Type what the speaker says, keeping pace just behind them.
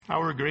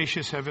Our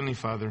gracious Heavenly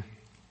Father,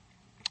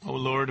 O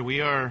Lord,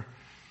 we are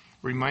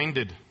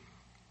reminded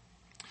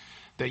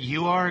that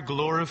you are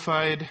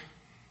glorified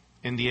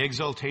in the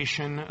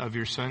exaltation of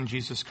your Son,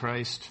 Jesus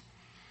Christ.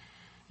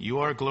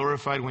 You are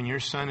glorified when your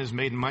Son is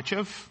made much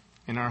of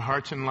in our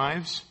hearts and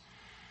lives.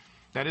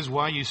 That is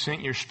why you sent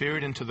your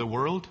Spirit into the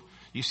world.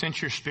 You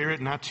sent your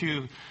Spirit not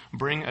to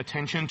bring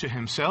attention to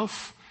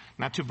himself,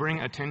 not to bring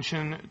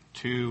attention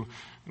to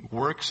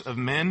works of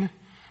men,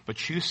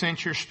 but you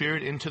sent your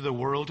Spirit into the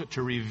world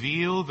to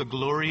reveal the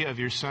glory of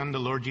your Son, the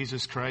Lord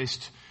Jesus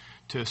Christ,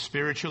 to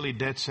spiritually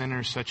dead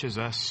sinners such as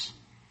us,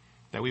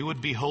 that we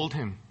would behold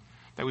him,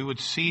 that we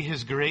would see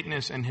his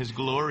greatness and his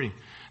glory,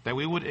 that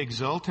we would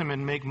exalt him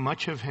and make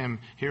much of him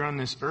here on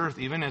this earth,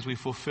 even as we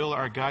fulfill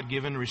our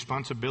God-given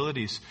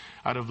responsibilities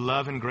out of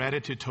love and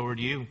gratitude toward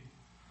you.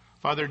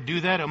 Father,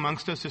 do that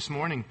amongst us this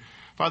morning.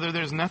 Father,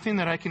 there's nothing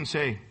that I can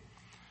say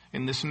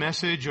in this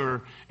message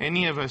or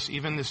any of us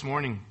even this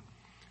morning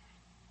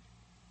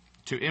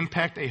to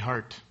impact a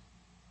heart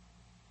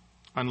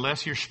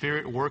unless your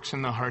Spirit works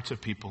in the hearts of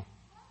people.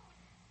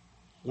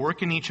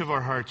 Work in each of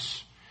our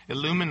hearts.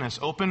 Illumine us.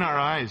 Open our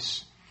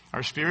eyes,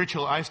 our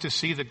spiritual eyes, to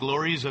see the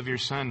glories of your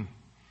Son.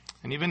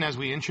 And even as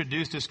we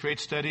introduce this great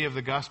study of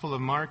the Gospel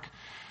of Mark,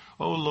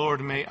 oh Lord,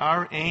 may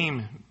our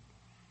aim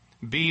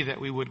be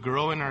that we would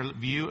grow in our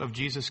view of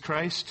Jesus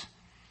Christ,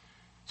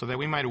 so that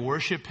we might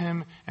worship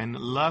him and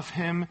love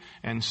him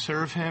and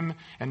serve him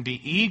and be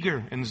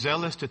eager and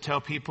zealous to tell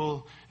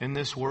people in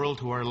this world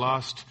who are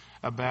lost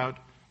about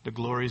the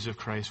glories of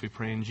Christ. We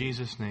pray in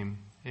Jesus' name.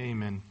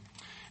 Amen.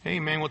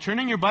 Amen. Well, turn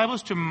in your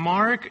Bibles to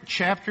Mark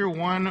chapter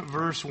 1,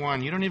 verse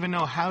 1. You don't even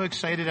know how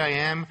excited I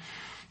am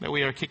that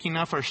we are kicking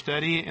off our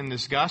study in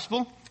this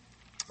gospel.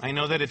 I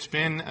know that it's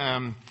been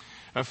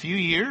a few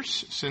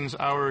years since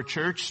our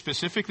church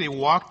specifically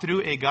walked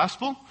through a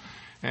gospel.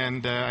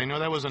 And I know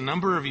that was a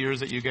number of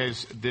years that you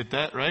guys did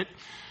that, right?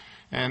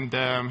 And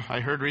I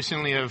heard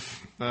recently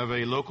of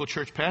a local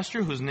church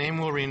pastor whose name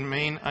will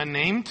remain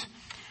unnamed,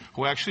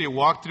 who actually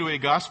walked through a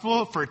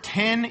gospel for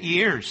 10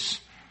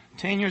 years.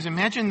 10 years,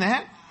 imagine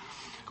that.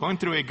 Going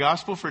through a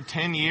gospel for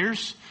 10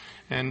 years.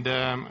 And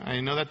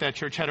I know that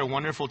church had a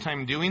wonderful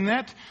time doing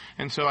that.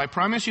 And so I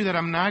promise you that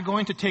I'm not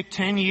going to take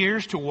 10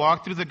 years to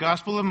walk through the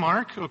Gospel of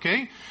Mark,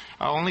 okay?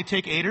 I'll only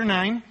take 8 or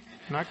 9,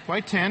 not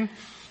quite 10.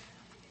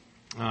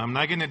 I'm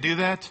not going to do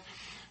that,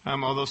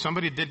 although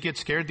somebody did get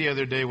scared the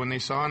other day when they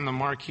saw on the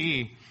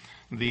marquee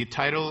the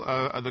title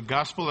of the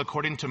Gospel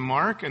according to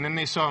Mark, and then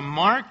they saw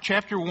Mark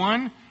chapter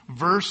 1,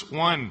 verse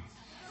 1.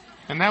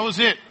 And that was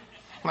it.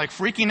 Like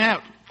freaking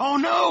out. Oh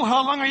no,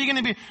 how long are you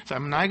going to be? So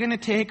I'm not going to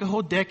take a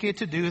whole decade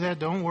to do that.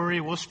 Don't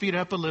worry, we'll speed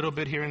up a little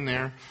bit here and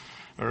there.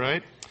 All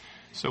right?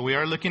 So we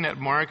are looking at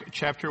Mark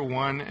chapter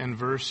 1 and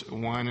verse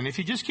 1. And if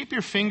you just keep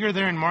your finger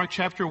there in Mark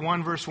chapter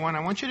 1, verse 1,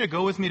 I want you to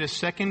go with me to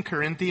 2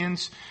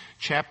 Corinthians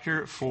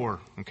chapter 4.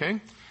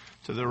 Okay?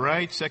 To the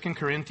right, 2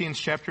 Corinthians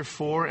chapter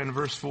 4 and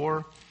verse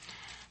 4.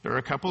 There are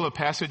a couple of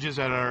passages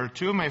that are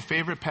two of my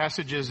favorite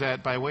passages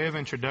that, by way of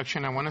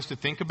introduction, I want us to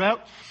think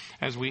about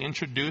as we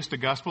introduce the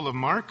Gospel of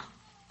Mark.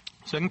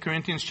 2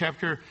 Corinthians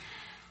chapter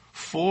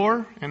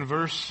 4 and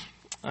verse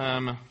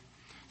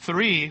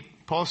 3,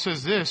 Paul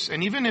says this,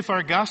 "And even if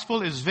our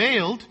gospel is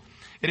veiled,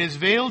 it is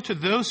veiled to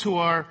those who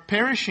are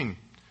perishing,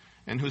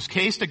 in whose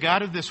case the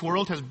God of this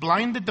world has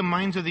blinded the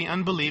minds of the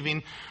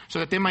unbelieving, so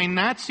that they might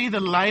not see the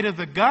light of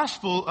the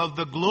gospel of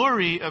the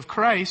glory of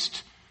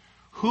Christ,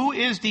 who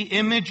is the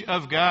image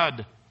of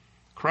God."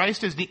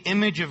 Christ is the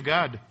image of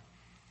God.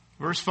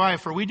 Verse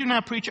 5, "For we do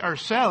not preach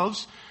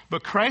ourselves,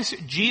 but Christ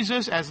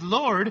Jesus as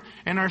Lord,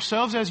 and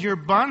ourselves as your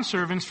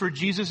bondservants for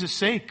Jesus'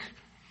 sake."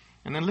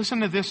 And then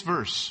listen to this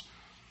verse.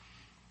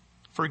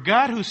 "For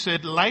God, who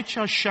said, 'Light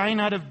shall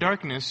shine out of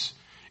darkness,'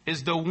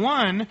 is the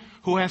one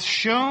who has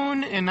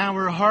shone in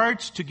our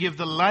hearts to give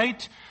the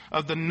light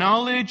of the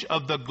knowledge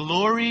of the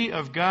glory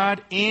of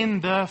God in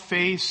the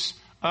face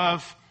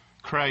of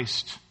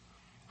Christ."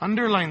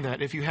 Underline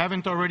that if you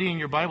haven't already in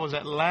your Bibles,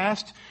 that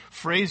last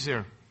phrase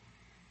there.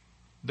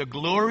 The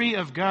glory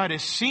of God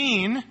is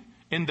seen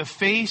in the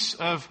face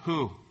of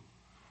who?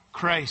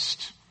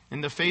 Christ. In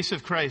the face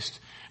of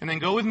Christ. And then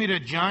go with me to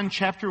John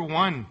chapter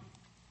 1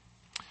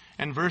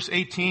 and verse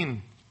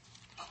 18.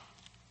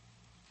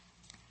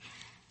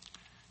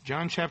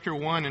 John chapter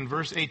 1 and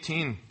verse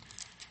 18.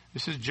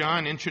 This is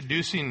John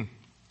introducing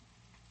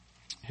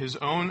his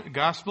own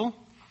gospel.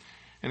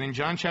 And in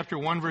John chapter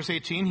 1 verse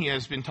 18, he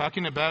has been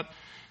talking about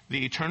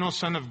the eternal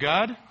Son of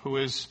God, who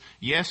is,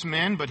 yes,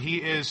 man, but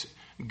he is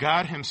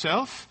God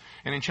himself.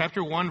 And in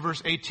chapter 1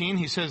 verse 18,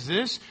 he says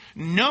this,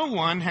 "No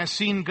one has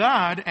seen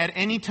God at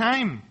any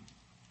time.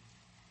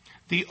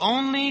 The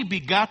only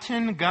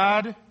begotten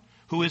God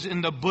who is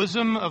in the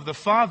bosom of the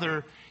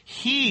Father,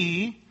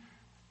 he,"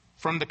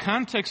 from the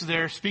context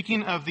there,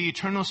 speaking of the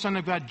eternal Son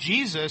of God,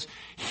 Jesus,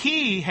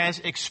 he has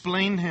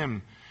explained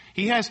him.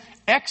 He has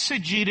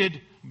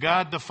exegeted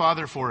God the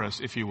Father for us,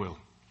 if you will.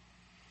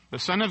 The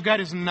Son of God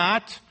is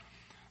not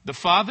the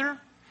Father,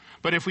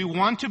 but if we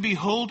want to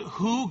behold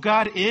who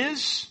God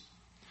is,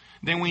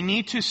 then we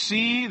need to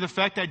see the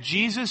fact that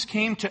Jesus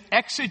came to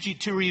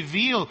exegete, to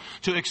reveal,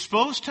 to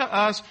expose to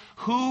us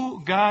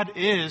who God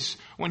is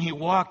when He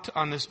walked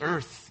on this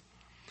earth.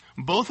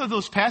 Both of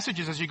those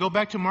passages, as you go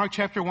back to Mark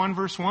chapter 1,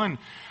 verse 1,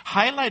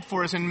 highlight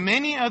for us, and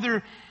many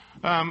other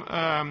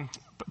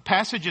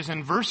passages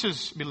and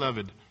verses,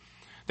 beloved,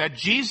 that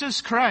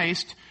Jesus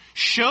Christ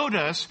showed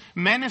us,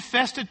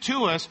 manifested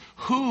to us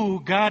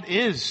who God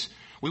is.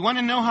 We want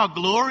to know how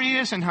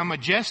glorious and how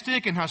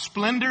majestic and how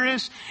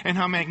splendorous and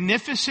how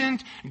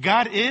magnificent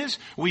God is.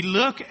 We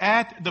look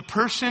at the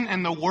person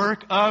and the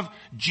work of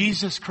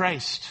Jesus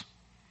Christ.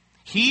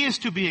 He is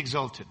to be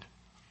exalted.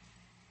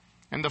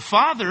 And the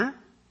Father,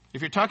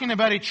 if you're talking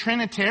about a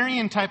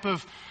Trinitarian type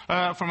of,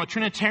 from a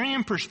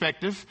Trinitarian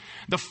perspective,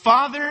 the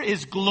Father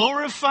is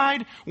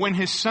glorified when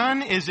His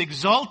Son is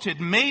exalted,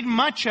 made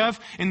much of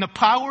in the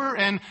power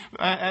and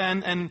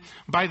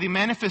by the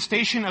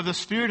manifestation of the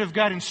Spirit of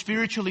God in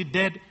spiritually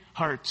dead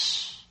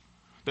hearts.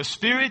 The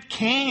Spirit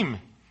came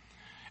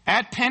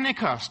at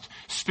Pentecost,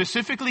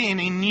 specifically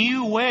in a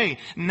new way,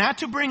 not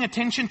to bring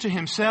attention to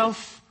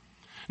Himself,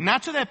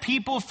 not so that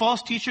people,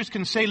 false teachers,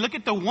 can say, look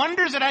at the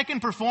wonders that I can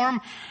perform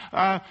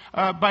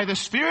by the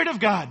Spirit of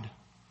God.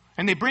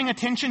 And they bring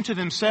attention to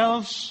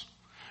themselves.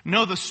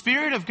 No, the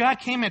Spirit of God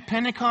came at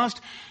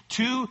Pentecost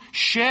to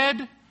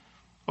shed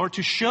or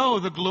to show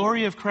the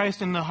glory of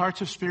Christ in the hearts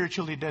of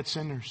spiritually dead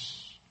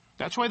sinners.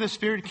 That's why the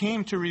Spirit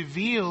came, to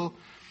reveal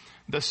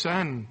the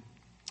Son.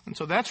 And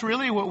so that's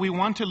really what we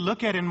want to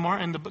look at in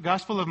the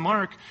Gospel of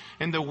Mark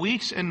in the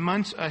weeks and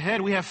months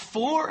ahead. We have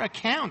 4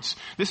 accounts.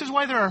 This is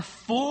why there are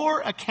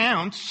 4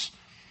 accounts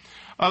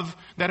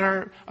that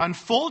are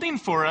unfolding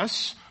for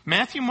us,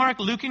 Matthew, Mark,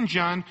 Luke, and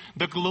John,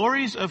 the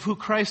glories of who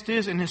Christ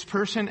is in His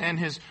person and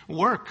His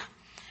work.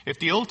 If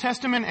the Old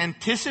Testament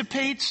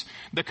anticipates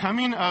the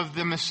coming of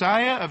the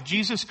Messiah, of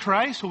Jesus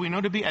Christ, who we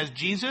know to be as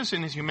Jesus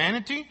in His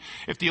humanity,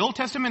 if the Old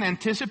Testament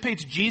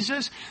anticipates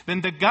Jesus, then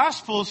the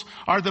Gospels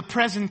are the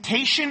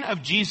presentation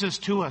of Jesus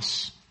to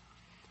us.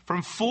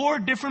 From 4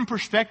 different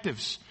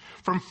perspectives,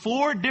 from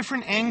 4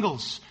 different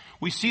angles,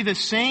 we see the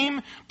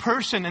same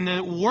person and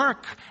the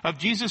work of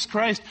Jesus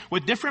Christ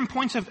with different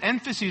points of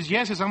emphasis,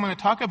 yes, as I'm going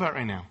to talk about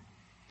right now.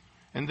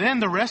 And then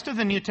the rest of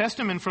the New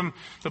Testament, from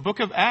the book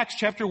of Acts,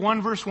 chapter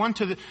 1, verse 1,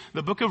 to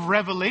the book of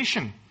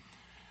Revelation,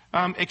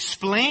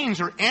 explains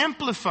or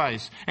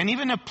amplifies and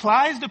even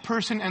applies the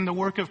person and the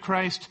work of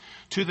Christ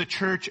to the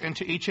church and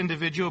to each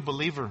individual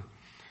believer.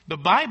 The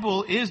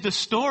Bible is the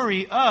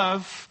story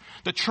of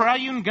the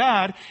triune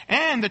God,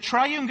 and the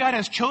triune God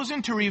has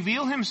chosen to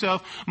reveal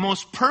Himself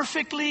most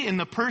perfectly in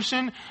the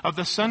person of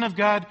the Son of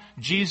God,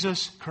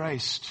 Jesus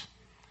Christ.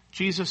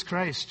 Jesus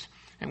Christ.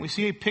 And we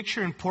see a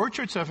picture and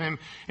portraits of Him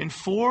in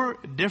 4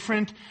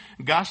 different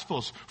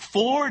Gospels.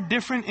 4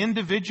 different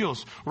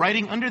individuals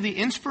writing under the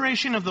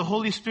inspiration of the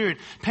Holy Spirit,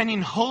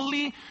 penning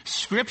Holy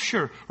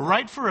Scripture,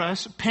 write for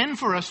us, pen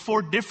for us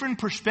 4 different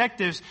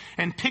perspectives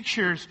and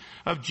pictures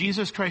of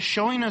Jesus Christ,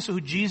 showing us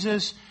who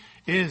Jesus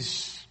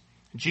is.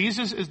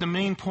 Jesus is the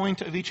main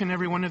point of each and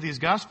every one of these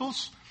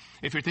Gospels.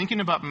 If you're thinking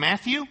about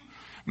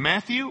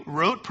Matthew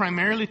wrote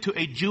primarily to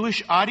a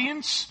Jewish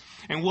audience.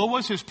 And what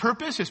was his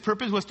purpose? His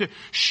purpose was to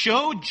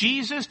show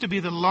Jesus to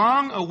be the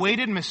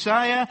long-awaited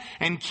Messiah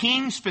and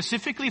King,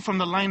 specifically from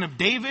the line of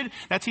David.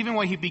 That's even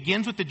why he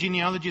begins with the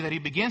genealogy that he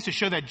begins, to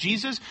show that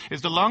Jesus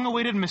is the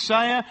long-awaited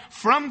Messiah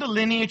from the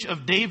lineage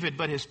of David.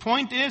 But his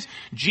point is,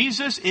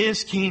 Jesus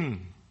is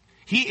King.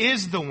 He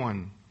is the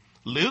one.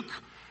 Luke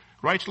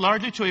writes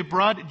largely to a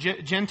broad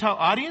Gentile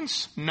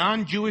audience,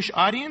 non-Jewish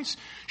audience,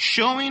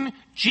 showing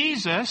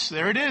Jesus,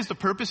 there it is, the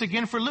purpose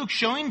again for Luke,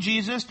 showing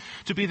Jesus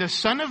to be the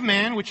Son of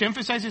Man, which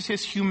emphasizes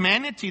His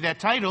humanity,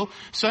 that title,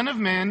 Son of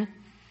Man,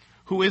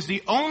 who is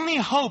the only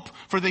hope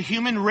for the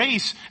human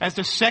race as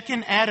the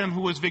second Adam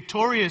who was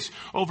victorious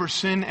over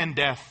sin and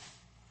death.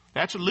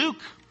 That's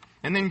Luke.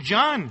 And then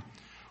John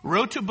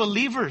wrote to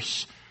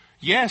believers,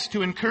 yes,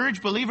 to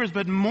encourage believers,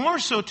 but more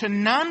so to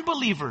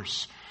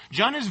non-believers.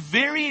 John is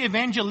very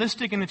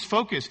evangelistic in its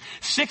focus.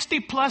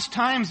 60 plus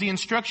times the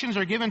instructions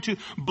are given to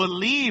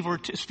believe, or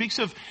speaks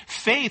of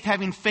faith,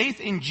 having faith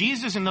in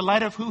Jesus in the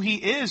light of who He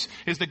is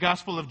the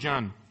Gospel of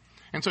John.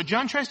 And so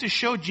John tries to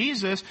show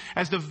Jesus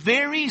as the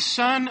very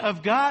Son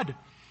of God.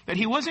 That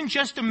He wasn't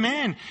just a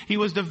man. He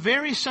was the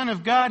very Son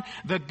of God,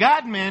 the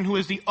God-man who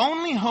is the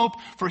only hope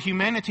for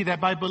humanity, that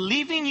by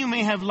believing you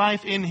may have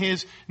life in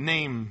His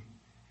name.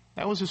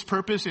 That was His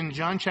purpose in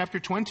John chapter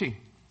 20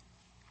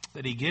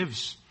 that He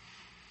gives.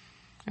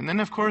 And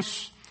then, of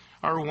course,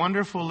 our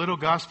wonderful little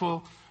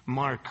gospel,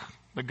 Mark.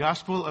 The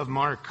Gospel of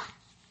Mark.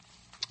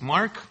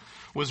 Mark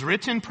was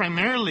written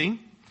primarily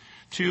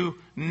to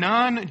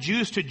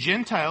non-Jews, to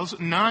Gentiles,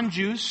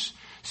 non-Jews,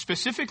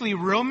 specifically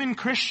Roman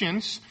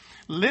Christians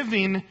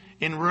living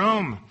in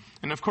Rome.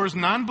 And of course,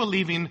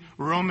 non-believing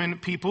Roman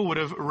people would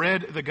have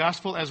read the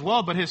gospel as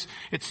well. But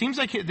it seems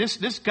like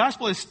this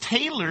gospel is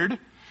tailored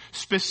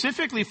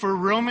specifically for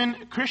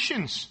Roman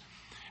Christians.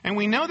 And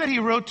we know that he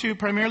wrote to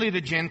primarily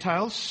the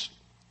Gentiles,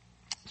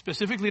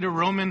 specifically to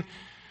Roman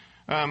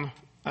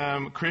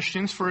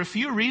Christians, for a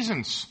few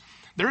reasons.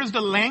 There is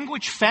the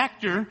language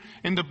factor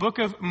in the book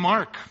of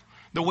Mark.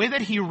 The way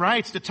that he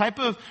writes, the type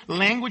of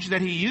language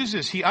that he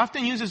uses. He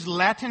often uses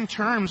Latin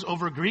terms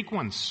over Greek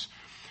ones.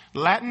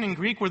 Latin and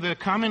Greek were the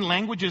common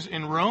languages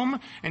in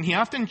Rome, and he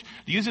often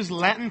uses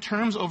Latin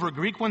terms over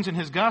Greek ones in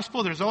his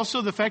gospel. There's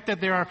also the fact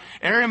that there are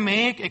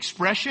Aramaic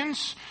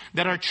expressions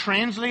that are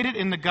translated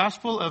in the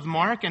gospel of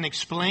Mark and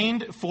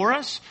explained for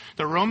us.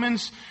 The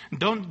Romans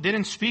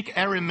didn't speak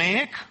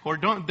Aramaic, or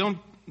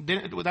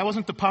that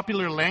wasn't the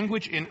popular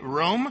language in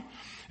Rome.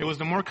 It was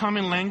the more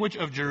common language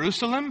of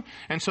Jerusalem,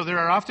 and so there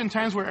are often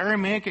times where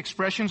Aramaic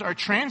expressions are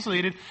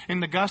translated in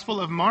the gospel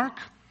of Mark.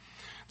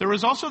 There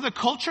is also the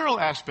cultural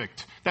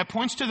aspect that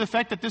points to the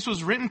fact that this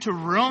was written to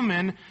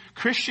Roman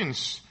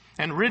Christians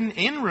and written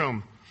in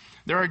Rome.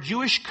 There are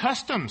Jewish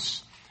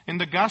customs in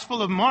the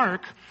Gospel of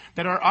Mark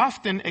that are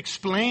often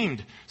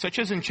explained, such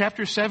as in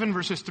chapter 7,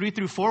 verses 3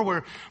 through 4,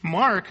 where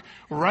Mark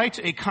writes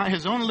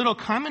his own little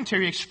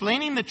commentary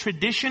explaining the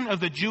tradition of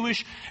the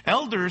Jewish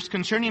elders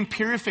concerning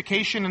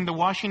purification and the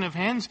washing of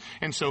hands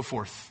and so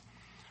forth.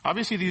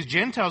 Obviously, these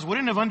Gentiles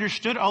wouldn't have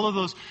understood all of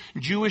those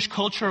Jewish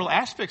cultural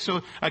aspects.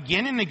 So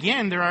again and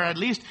again, there are at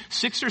least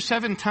 6 or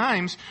 7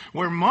 times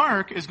where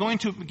Mark is going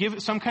to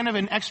give some kind of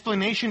an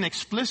explanation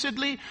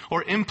explicitly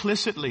or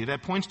implicitly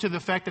that points to the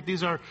fact that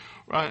this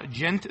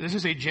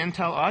is a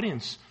Gentile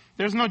audience.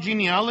 There's no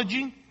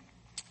genealogy.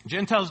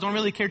 Gentiles don't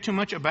really care too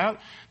much about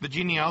the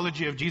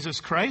genealogy of Jesus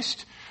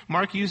Christ.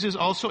 Mark uses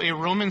also a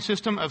Roman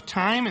system of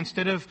time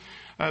instead of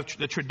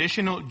the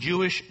traditional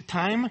Jewish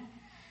time.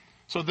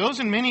 So those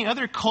and many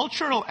other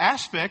cultural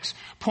aspects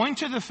point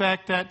to the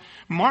fact that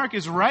Mark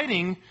is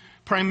writing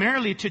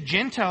primarily to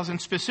Gentiles and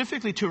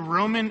specifically to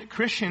Roman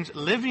Christians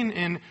living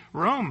in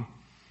Rome.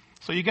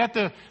 So you got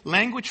the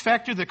language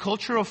factor, the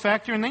cultural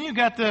factor, and then you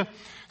got the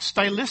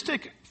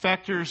stylistic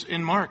factors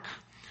in Mark,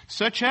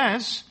 such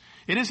as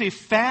it is a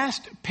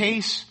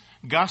fast-paced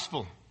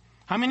gospel.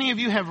 How many of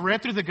you have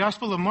read through the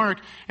Gospel of Mark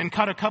and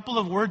caught a couple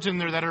of words in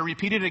there that are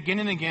repeated again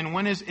and again?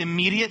 One is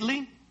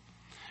immediately,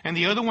 and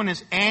the other one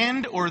is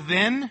and or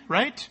then,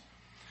 right?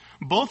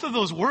 Both of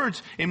those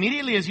words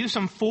immediately is used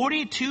some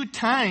 42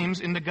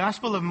 times in the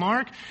Gospel of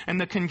Mark, and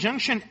the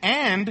conjunction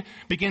and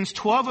begins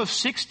 12 of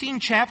 16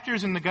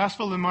 chapters in the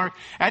Gospel of Mark,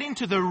 adding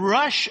to the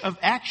rush of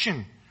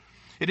action.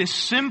 It is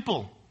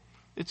simple.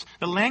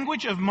 The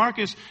language of Mark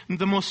is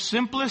the most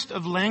simplest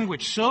of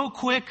language. So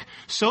quick,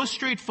 so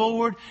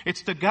straightforward.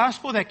 It's the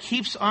gospel that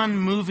keeps on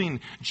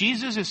moving.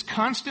 Jesus is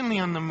constantly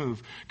on the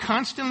move,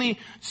 constantly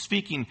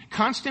speaking,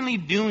 constantly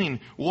doing.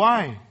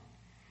 Why?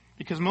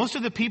 Because most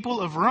of the people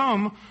of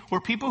Rome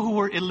were people who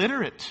were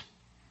illiterate.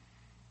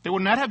 They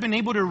would not have been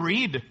able to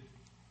read.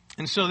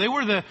 And so they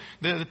were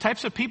the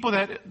types of people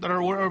that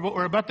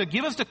are about to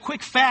give us the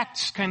quick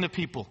facts kind of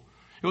people.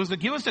 It was to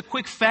give us the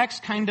quick facts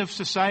kind of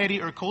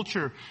society or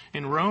culture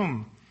in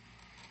Rome.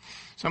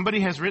 Somebody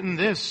has written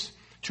this: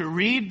 to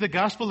read the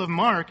Gospel of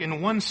Mark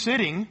in one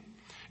sitting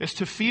is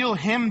to feel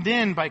hemmed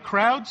in by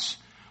crowds,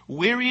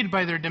 wearied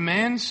by their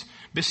demands,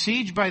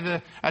 besieged by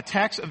the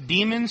attacks of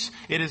demons.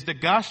 It is the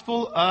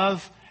gospel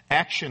of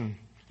action.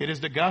 It is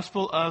the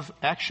gospel of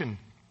action.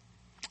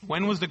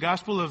 When was the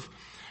Gospel of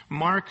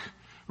Mark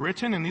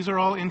written? And these are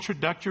all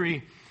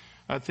introductory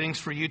things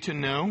for you to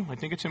know. I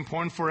think it's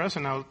important for us,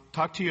 and I'll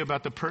talk to you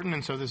about the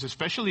pertinence of this,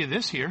 especially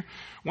this here.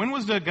 When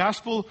was the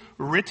gospel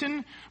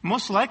written?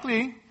 Most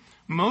likely,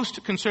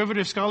 most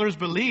conservative scholars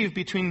believe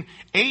between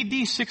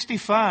AD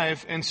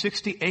 65 and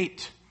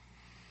 68.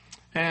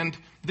 And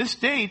this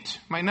date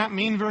might not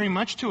mean very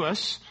much to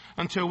us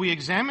until we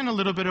examine a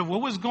little bit of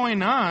what was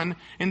going on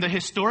in the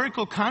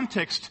historical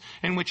context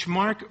in which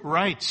Mark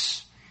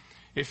writes.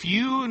 If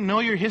you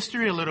know your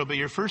history a little bit,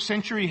 your first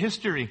century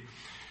history,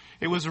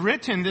 it was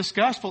written, this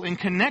gospel, in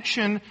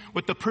connection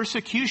with the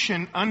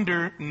persecution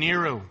under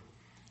Nero.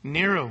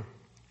 Nero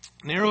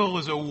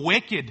was a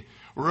wicked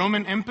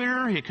Roman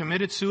emperor. He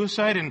committed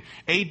suicide in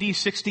AD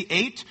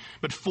 68.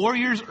 But 4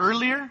 years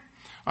earlier,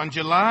 on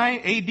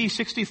July AD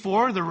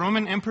 64, the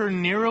Roman Emperor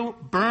Nero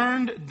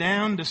burned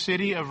down the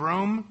city of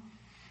Rome.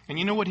 And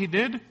you know what he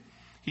did?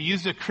 He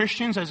used the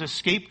Christians as a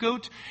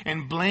scapegoat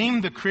and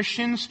blamed the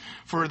Christians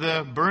for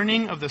the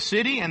burning of the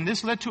city. And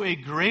this led to a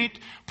great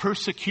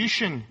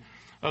persecution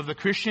of the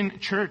Christian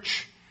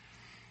church.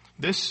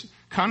 This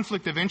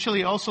conflict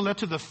eventually also led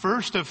to the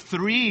first of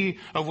 3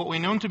 of what we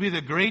know to be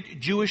the great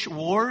Jewish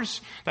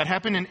wars that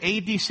happened in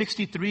AD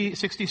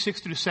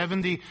 66 through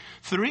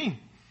 73.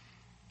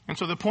 And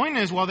so the point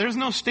is, while there's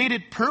no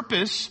stated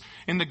purpose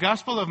in the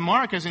Gospel of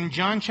Mark, as in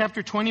John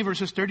chapter 20,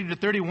 verses 30 to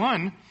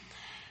 31,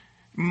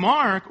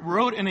 Mark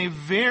wrote in a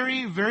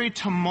very, very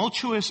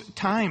tumultuous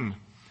time,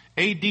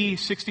 AD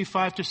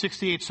 65 to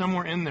 68,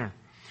 somewhere in there,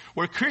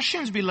 where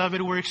Christians,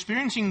 beloved, were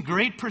experiencing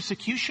great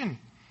persecution.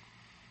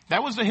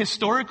 That was the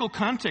historical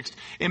context.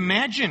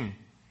 Imagine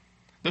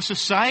the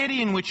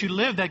society in which you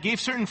lived that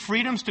gave certain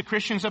freedoms to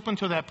Christians up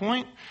until that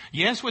point.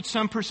 Yes, with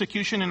some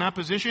persecution and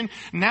opposition.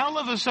 Now all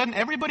of a sudden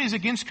everybody's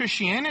against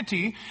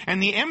Christianity,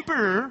 and the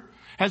emperor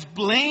has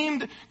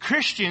blamed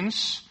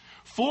Christians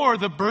for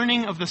the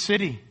burning of the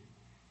city.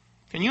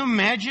 Can you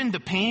imagine the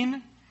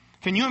pain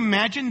Can you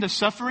imagine the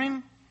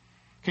suffering?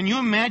 Can you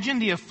imagine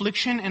the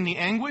affliction and the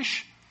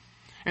anguish?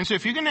 And so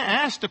if you're going to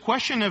ask the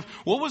question of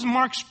what was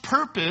Mark's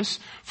purpose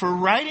for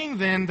writing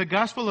then the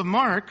Gospel of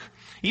Mark,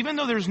 even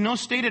though there's no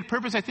stated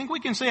purpose, I think we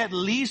can say at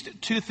least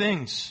two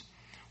things.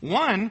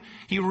 One,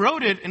 he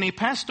wrote it in a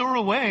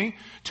pastoral way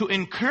to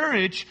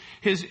encourage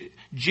his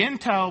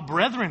Gentile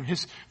brethren,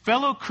 his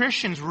fellow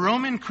Christians,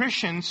 Roman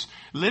Christians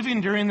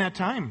living during that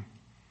time.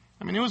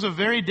 I mean, it was a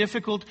very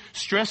difficult,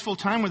 stressful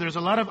time where there's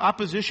a lot of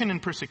opposition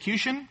and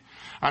persecution.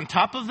 On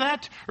top of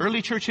that,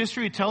 early church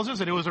history tells us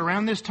that it was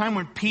around this time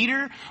when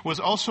Peter was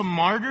also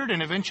martyred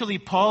and eventually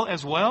Paul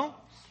as well.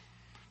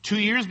 2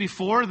 years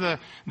before the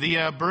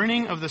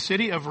burning of the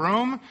city of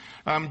Rome,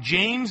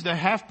 James, the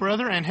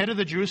half-brother and head of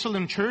the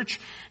Jerusalem church,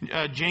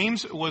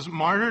 James was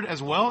martyred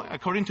as well,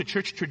 according to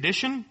church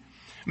tradition.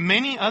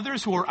 Many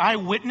others who were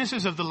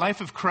eyewitnesses of the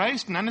life of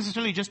Christ, not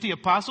necessarily just the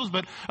apostles,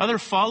 but other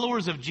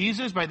followers of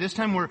Jesus, by this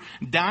time were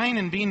dying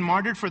and being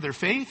martyred for their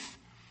faith.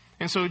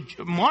 And so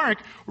Mark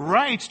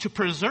writes to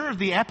preserve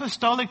the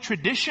apostolic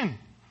tradition.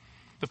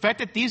 The fact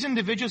that these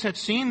individuals had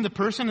seen the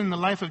person in the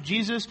life of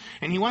Jesus,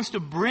 and he wants to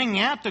bring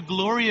out the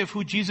glory of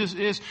who Jesus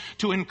is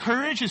to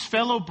encourage his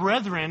fellow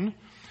brethren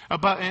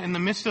in the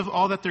midst of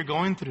all that they're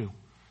going through.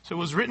 So it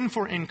was written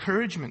for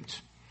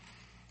encouragement.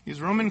 These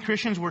Roman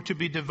Christians were to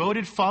be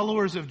devoted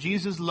followers of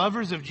Jesus,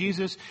 lovers of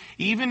Jesus,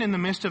 even in the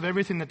midst of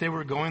everything that they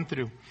were going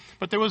through.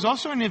 But there was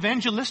also an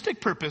evangelistic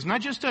purpose,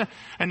 not just a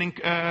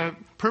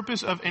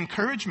purpose of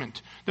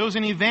encouragement. There was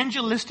an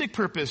evangelistic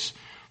purpose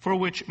for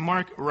which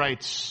Mark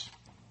writes,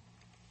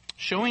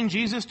 showing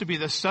Jesus to be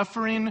the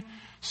suffering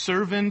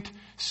servant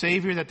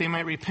Savior, that they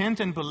might repent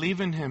and believe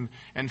in him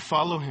and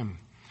follow him.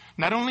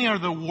 Not only are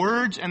the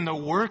words and the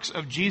works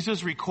of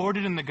Jesus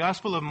recorded in the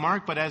Gospel of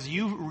Mark, but as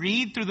you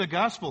read through the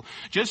Gospel,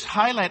 just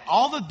highlight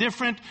all the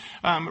different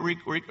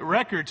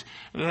records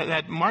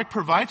that Mark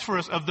provides for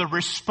us of the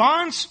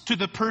response to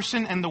the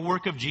person and the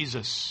work of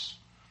Jesus.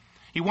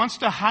 He wants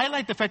to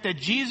highlight the fact that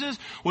Jesus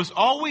was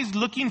always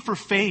looking for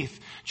faith.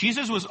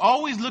 Jesus was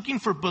always looking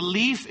for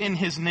belief in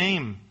his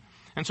name.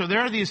 And so there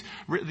are these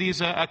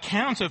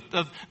accounts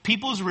of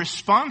people's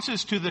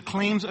responses to the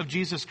claims of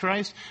Jesus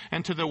Christ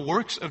and to the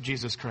works of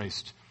Jesus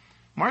Christ.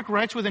 Mark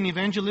writes with an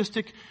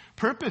evangelistic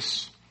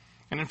purpose.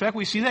 And in fact,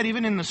 we see that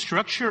even in the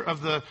structure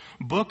of the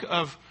book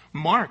of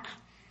Mark.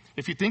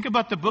 If you think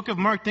about the book of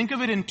Mark, think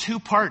of it in two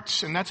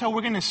parts. And that's how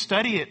we're going to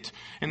study it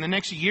in the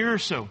next year or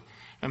so.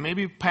 And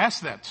maybe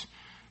past that.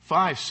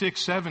 5, 6,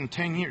 7,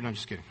 10 years. No, I'm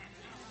just kidding.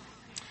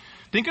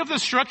 Think of the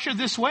structure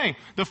this way.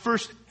 The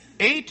first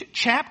 8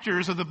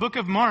 chapters of the book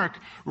of Mark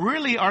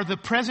really are the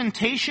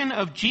presentation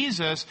of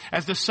Jesus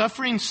as the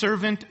suffering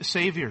servant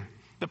Savior.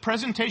 The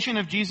presentation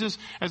of Jesus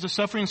as the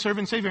suffering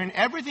servant Savior. And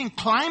everything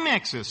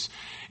climaxes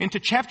into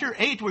chapter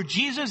 8 where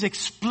Jesus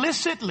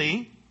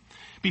explicitly,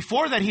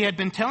 before that he had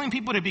been telling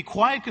people to be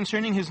quiet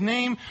concerning his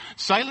name,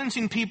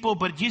 silencing people,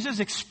 but Jesus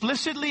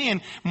explicitly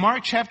in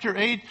Mark chapter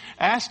 8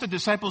 asked the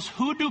disciples,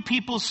 who do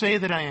people say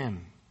that I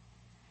am?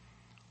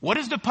 What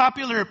is the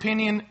popular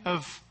opinion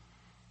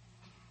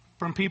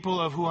from people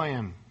of who I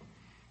am?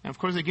 And of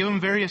course, they give him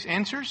various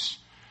answers.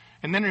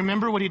 And then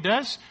remember what he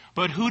does?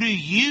 But who do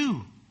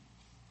you,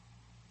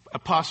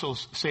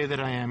 apostles, say that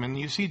I am? And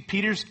you see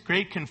Peter's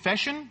great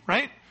confession,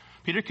 right?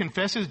 Peter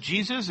confesses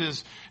Jesus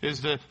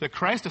is the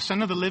Christ, the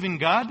Son of the living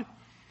God.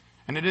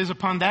 And it is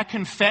upon that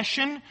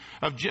confession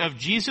of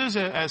Jesus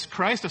as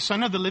Christ, the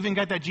Son of the living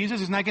God, that Jesus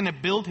is not going to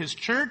build his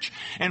church.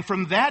 And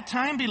from that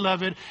time,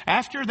 beloved,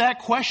 after that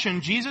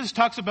question, Jesus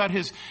talks about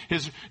his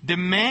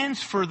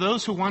demands for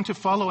those who want to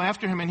follow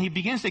after him. And he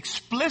begins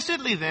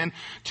explicitly then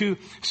to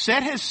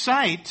set his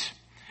sight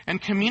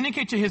and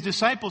communicate to his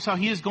disciples how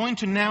he is going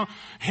to now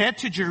head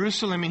to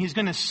Jerusalem and he's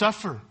going to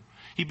suffer.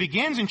 He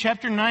begins in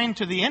chapter 9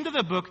 to the end of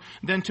the book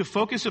then to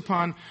focus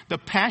upon the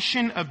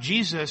passion of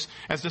Jesus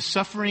as the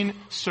suffering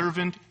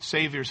servant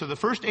Savior. So the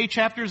first 8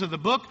 chapters of the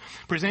book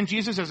present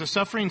Jesus as a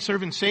suffering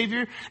servant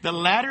Savior. The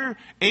latter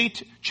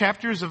 8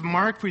 chapters of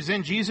Mark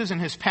present Jesus and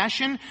his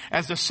passion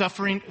as the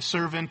suffering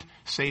servant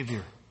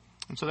Savior.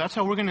 And so that's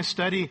how we're going to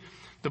study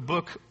the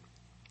book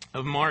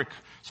of Mark.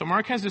 So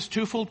Mark has this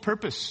twofold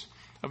purpose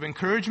of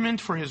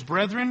encouragement for his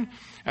brethren,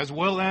 as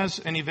well as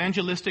an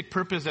evangelistic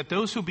purpose that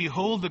those who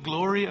behold the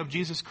glory of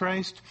Jesus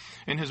Christ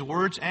in his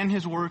words and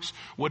his works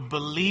would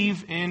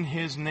believe in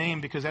his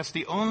name, because that's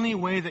the only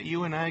way that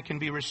you and I can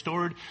be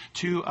restored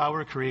to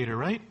our Creator,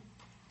 right?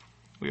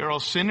 We are all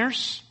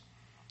sinners.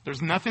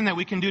 There's nothing that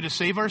we can do to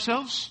save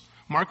ourselves.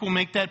 Mark will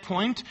make that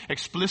point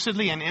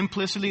explicitly and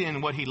implicitly in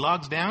what he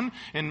logs down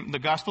in the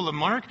Gospel of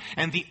Mark.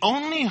 And the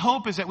only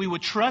hope is that we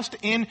would trust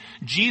in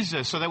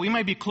Jesus so that we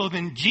might be clothed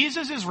in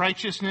Jesus'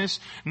 righteousness,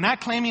 not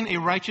claiming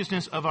a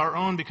righteousness of our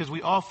own, because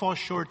we all fall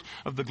short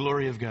of the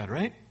glory of God,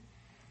 right?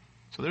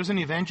 So there's an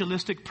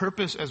evangelistic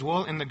purpose as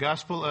well in the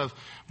Gospel of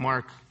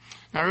Mark.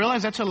 Now I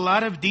realize that's a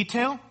lot of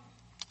detail.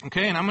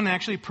 Okay, and I'm going to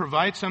actually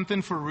provide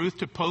something for Ruth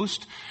to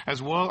post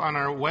as well on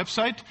our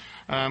website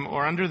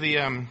or under the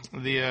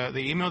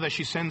email that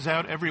she sends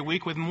out every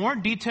week with more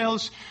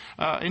details,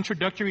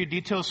 introductory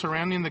details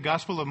surrounding the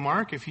Gospel of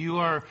Mark. If you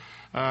are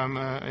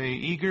a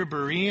eager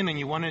Berean and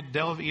you want to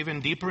delve even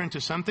deeper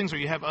into some things, or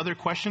you have other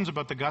questions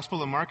about the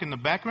Gospel of Mark in the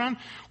background,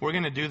 we're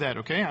going to do that,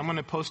 okay? I'm going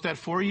to post that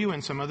for you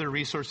and some other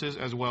resources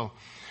as well.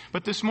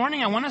 But this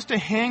morning, I want us to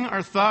hang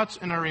our thoughts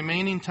in our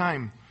remaining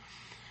time,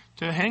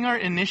 to hang our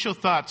initial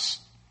thoughts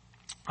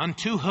on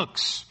two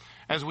hooks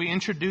as we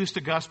introduce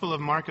the Gospel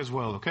of Mark as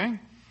well, okay?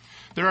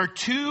 There are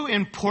two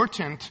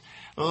important,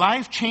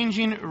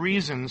 life-changing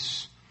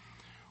reasons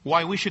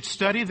why we should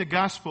study the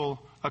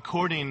Gospel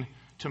according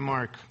to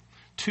Mark.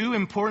 Two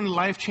important,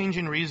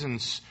 life-changing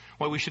reasons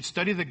why we should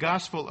study the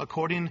Gospel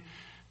according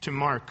to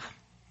Mark.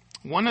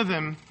 One of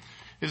them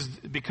is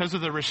because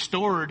of the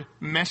restored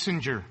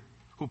messenger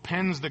who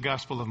pens the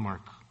Gospel of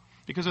Mark.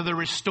 Because of the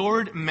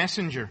restored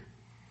messenger.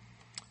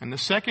 And the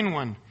second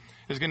one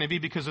is going to be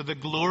because of the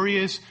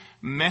glorious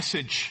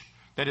message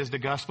that is the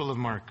Gospel of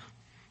Mark.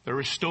 The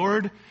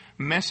restored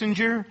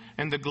messenger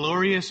and the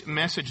glorious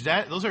message.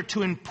 Those are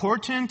two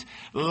important,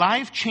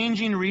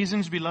 life-changing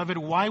reasons, beloved,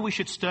 why we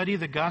should study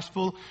the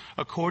Gospel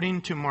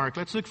according to Mark.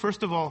 Let's look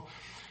first of all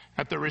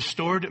at the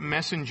restored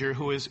messenger,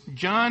 who is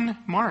John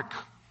Mark.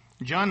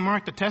 John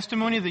Mark, the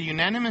testimony, the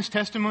unanimous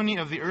testimony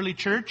of the early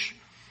church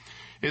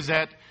is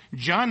that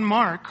John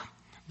Mark,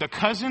 the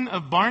cousin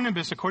of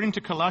Barnabas, according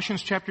to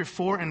Colossians chapter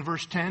 4 and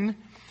verse 10,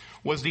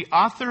 was the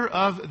author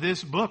of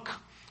this book.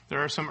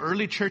 There are some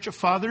early church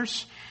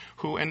fathers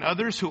and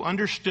others who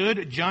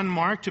understood John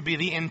Mark to be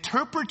the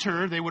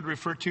interpreter. They would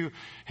refer to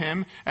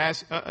him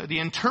as the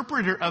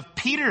interpreter of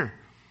Peter.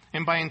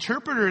 And by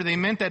interpreter, they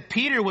meant that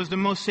Peter was the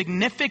most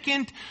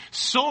significant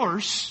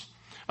source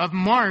of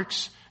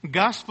Mark's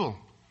gospel.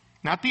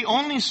 Not the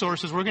only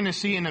source, as we're going to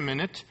see in a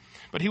minute,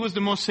 but he was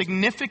the most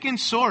significant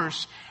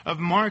source of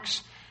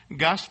Mark's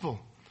gospel.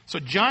 So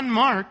John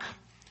Mark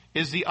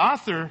is the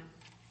author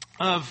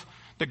of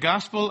the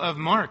Gospel of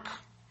Mark.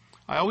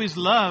 I always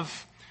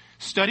love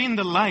studying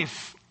the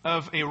life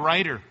of a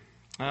writer.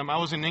 I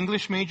was an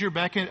English major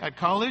back at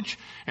college,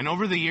 and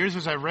over the years,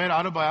 as I've read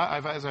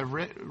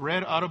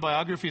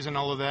autobiographies and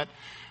all of that,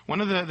 one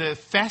of the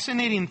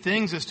fascinating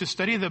things is to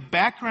study the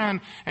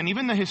background and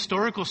even the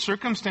historical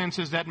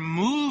circumstances that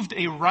moved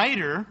a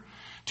writer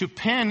to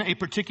pen a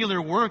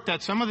particular work,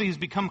 that some of these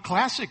become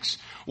classics.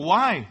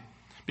 Why?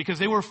 Because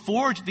they were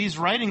forged, these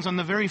writings, on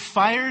the very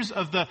fires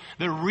of the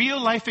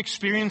real life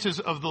experiences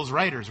of those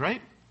writers,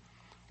 right?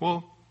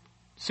 Well,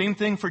 same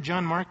thing for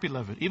John Mark,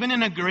 beloved. Even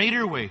in a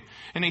greater way,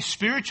 in a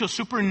spiritual,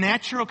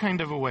 supernatural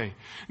kind of a way.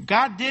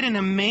 God did an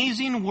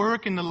amazing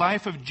work in the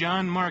life of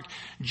John Mark.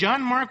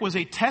 John Mark was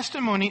a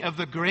testimony of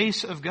the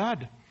grace of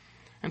God.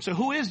 And so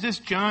who is this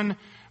John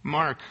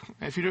Mark?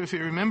 If you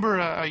remember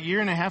a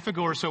year and a half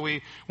ago or so,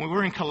 when we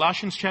were in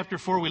Colossians chapter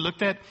 4, we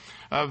looked at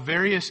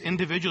various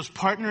individuals,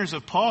 partners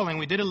of Paul, and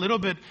we did a little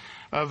bit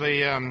of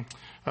a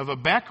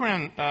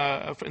background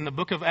in the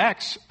book of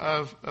Acts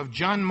of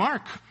John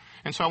Mark.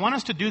 And so I want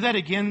us to do that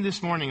again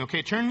this morning.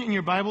 Okay, turn in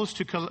your Bibles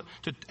to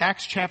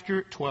Acts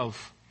chapter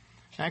 12.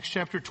 Acts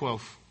chapter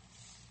 12.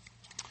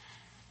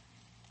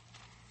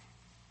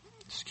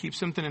 Let's keep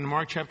something in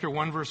Mark chapter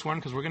 1, verse 1,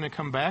 because we're going to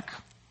come back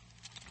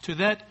to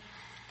that.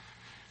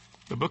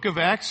 The book of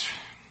Acts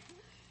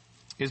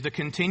is the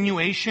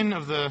continuation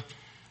of the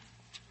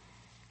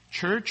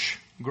church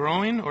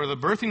growing, or the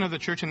birthing of the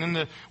church, and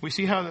then we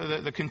see how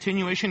the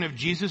continuation of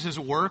Jesus'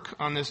 work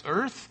on this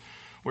earth,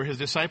 where his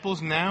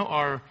disciples now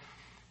are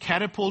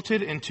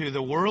catapulted into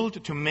the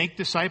world to make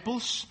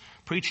disciples,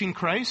 preaching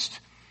Christ.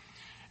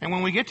 And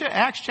when we get to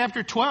Acts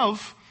chapter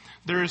 12,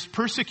 there is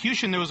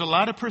persecution. There was a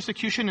lot of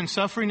persecution and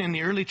suffering in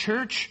the early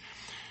church.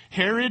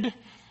 Herod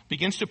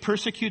begins to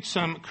persecute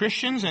some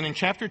Christians, and in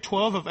chapter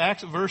 12 of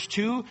Acts, verse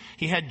 2,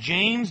 he had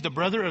James, the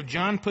brother of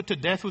John, put to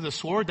death with a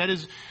sword. That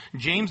is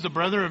James, the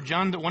brother of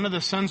John, one of the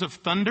sons of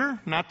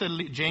thunder, not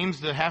James,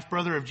 the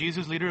half-brother of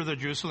Jesus, leader of the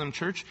Jerusalem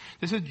church.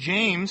 This is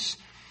James,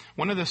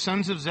 one of the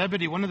sons of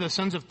Zebedee, one of the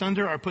sons of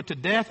thunder, are put to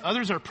death.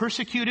 Others are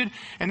persecuted.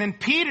 And then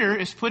Peter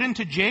is put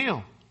into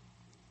jail.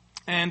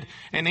 And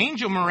an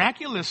angel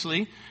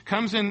miraculously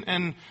comes in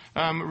and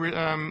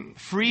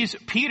frees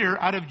Peter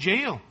out of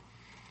jail.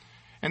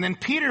 And then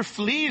Peter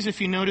flees,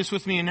 if you notice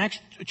with me, in Acts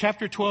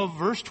chapter 12,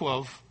 verse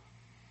 12.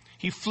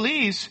 He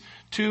flees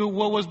to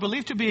what was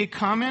believed to be a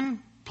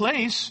common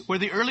place where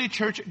the early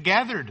church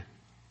gathered.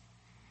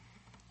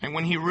 And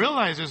when he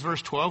realizes,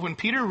 verse 12, when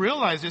Peter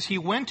realizes, he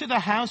went to the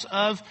house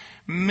of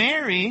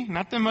Mary,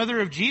 not the mother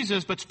of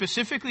Jesus, but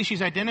specifically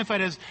she's identified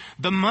as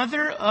the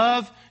mother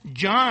of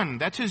John.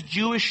 That's his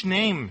Jewish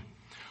name.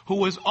 Who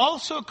was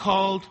also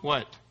called,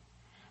 what?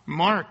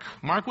 Mark.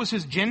 Mark was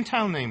his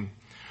Gentile name.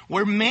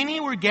 Where many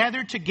were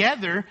gathered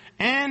together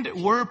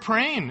and were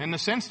praying. And the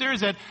sense there is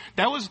that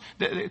was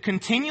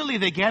continually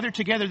they gathered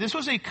together. This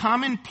was a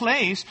common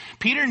place.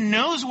 Peter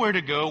knows where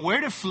to go,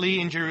 where to flee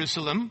in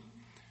Jerusalem.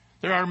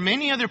 There are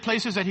many other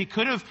places that he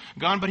could have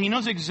gone, but he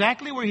knows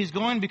exactly where he's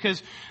going,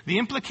 because the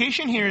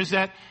implication here is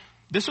that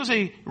this was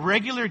a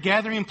regular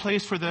gathering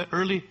place for the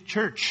early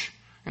church.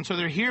 And so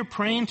they're here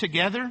praying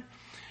together.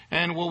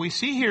 And what we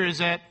see here is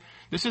that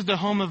this is the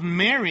home of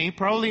Mary,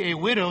 probably a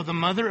widow, the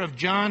mother of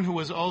John, who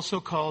was also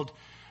called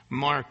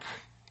Mark.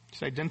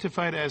 This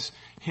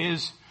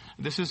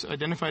is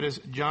identified as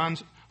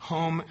John's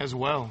home as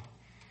well.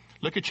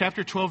 Look at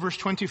chapter 12, verse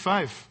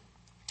 25.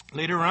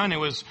 Later on, it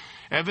was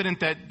evident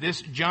that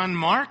this John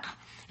Mark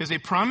is a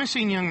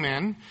promising young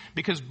man,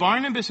 because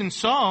Barnabas and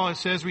Saul, it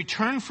says,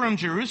 returned from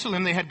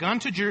Jerusalem. They had gone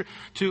to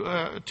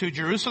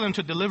Jerusalem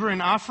to deliver an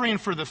offering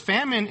for the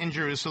famine in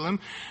Jerusalem.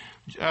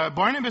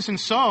 Barnabas and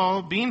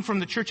Saul, being from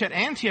the church at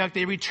Antioch,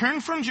 they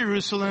returned from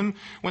Jerusalem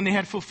when they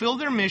had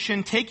fulfilled their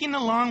mission, taking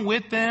along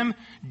with them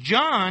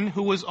John,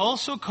 who was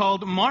also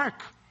called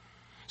Mark.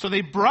 So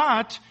they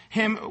brought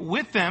him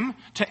with them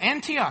to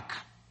Antioch,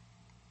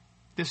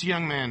 this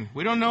young man.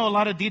 We don't know a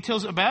lot of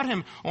details about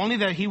him, only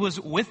that he was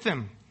with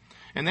them.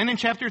 And then in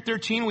chapter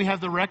 13, we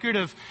have the record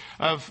of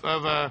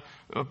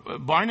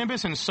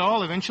Barnabas and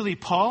Saul, eventually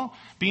Paul,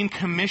 being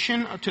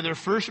commissioned to their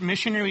first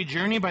missionary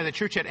journey by the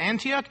church at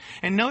Antioch.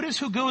 And notice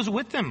who goes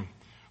with them.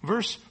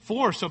 Verse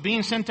 4, so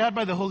being sent out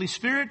by the Holy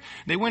Spirit,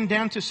 they went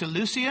down to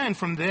Seleucia, and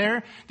from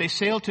there they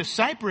sailed to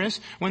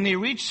Cyprus. When they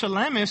reached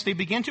Salamis, they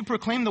began to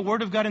proclaim the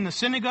word of God in the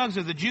synagogues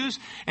of the Jews.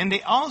 And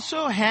they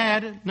also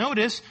had,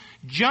 notice,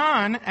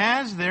 John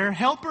as their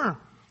helper.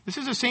 This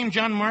is the same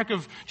John Mark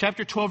of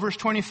chapter 12, verse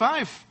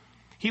 25.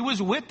 He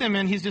was with them,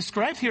 and he's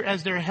described here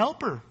as their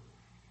helper.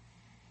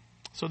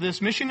 So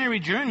this missionary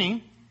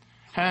journey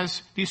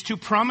has these two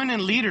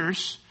prominent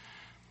leaders,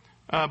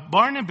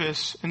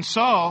 Barnabas and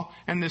Saul,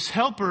 and this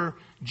helper,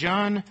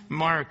 John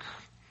Mark.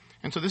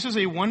 And so this is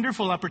a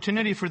wonderful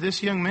opportunity for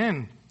this young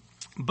man.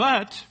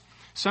 But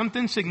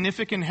something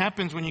significant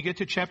happens when you get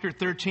to chapter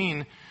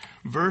 13,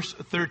 verse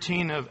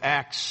 13 of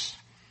Acts.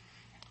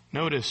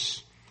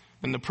 Notice,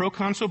 and the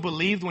proconsul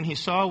believed when he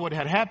saw what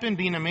had happened,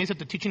 being amazed at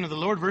the teaching of the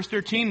Lord. Verse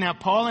 13, now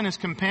Paul and his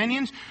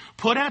companions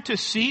put out to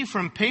sea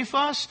from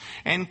Paphos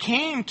and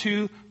came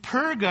to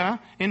Perga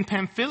in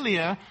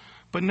Pamphylia.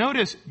 But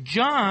notice,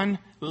 John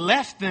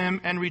left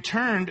them and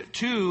returned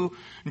to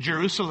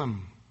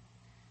Jerusalem.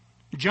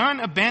 John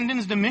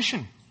abandons the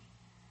mission.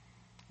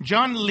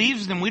 John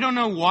leaves them. We don't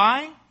know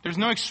why. There's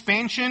no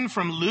expansion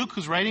from Luke,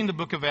 who's writing the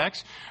book of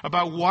Acts,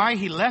 about why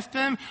he left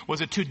them.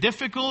 Was it too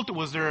difficult?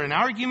 Was there an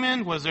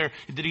argument?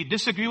 Did he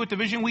disagree with the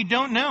vision? We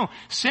don't know.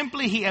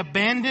 Simply, he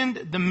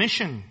abandoned the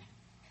mission.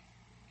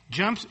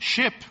 Jumps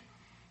ship.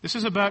 This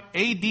is about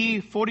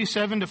AD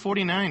 47 to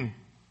 49.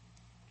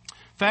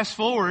 Fast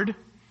forward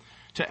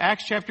to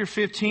Acts chapter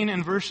 15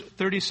 and verse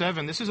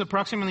 37. This is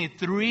approximately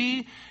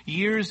 3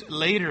 years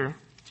later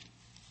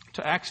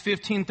to Acts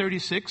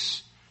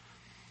 15:36.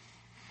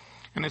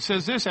 And it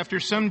says this, after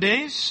some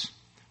days,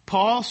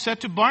 Paul said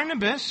to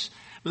Barnabas,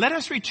 let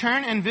us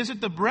return and visit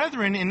the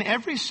brethren in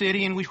every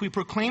city in which we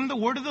proclaim the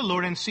word of the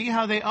Lord and see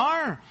how they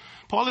are.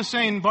 Paul is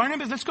saying,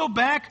 Barnabas, let's go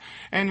back.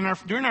 And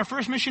during our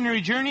first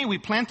missionary journey, we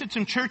planted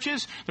some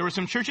churches. There were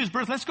some churches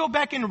birthed. Let's go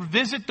back and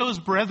visit those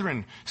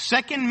brethren.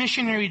 Second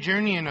missionary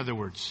journey, in other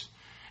words.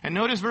 And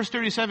notice verse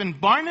 37,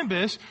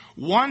 Barnabas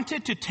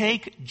wanted to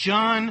take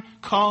John,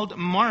 called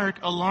Mark,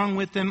 along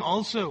with them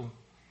also.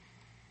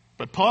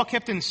 But Paul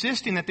kept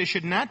insisting that they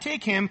should not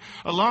take him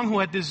along, who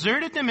had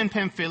deserted them in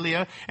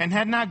Pamphylia and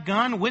had not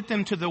gone with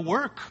them to the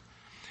work.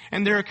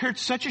 And there occurred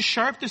such a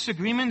sharp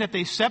disagreement that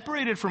they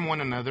separated from one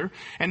another.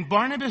 And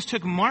Barnabas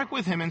took Mark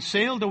with him and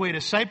sailed away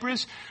to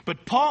Cyprus.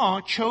 But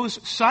Paul chose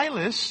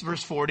Silas,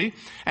 verse 40,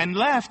 and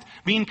left,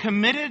 being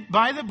committed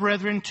by the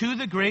brethren to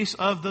the grace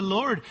of the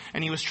Lord.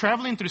 And he was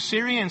traveling through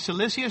Syria and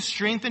Cilicia,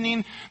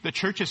 strengthening the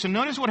churches. So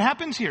notice what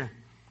happens here.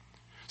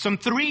 Some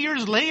 3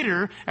 years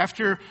later,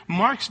 after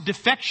Mark's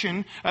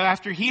defection,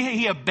 after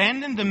he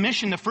abandoned the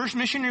mission, the first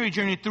missionary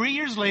journey, 3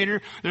 years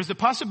later, there's the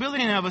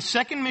possibility now of a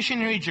second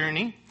missionary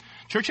journey.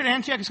 Church at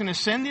Antioch is going to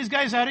send these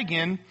guys out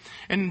again.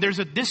 And there's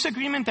a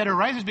disagreement that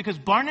arises because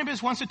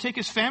Barnabas wants to take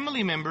his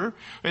family member,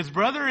 his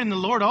brother in the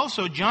Lord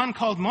also, John,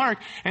 called Mark.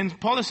 And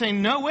Paul is saying,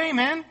 no way,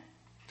 man.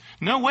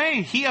 No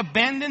way. He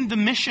abandoned the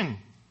mission.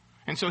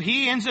 And so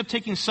he ends up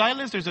taking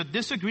Silas. There's a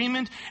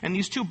disagreement. And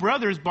these two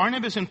brothers,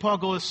 Barnabas and Paul,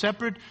 go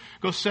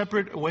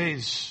separate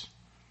ways.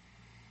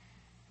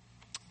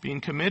 Being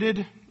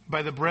committed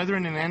by the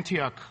brethren in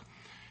Antioch.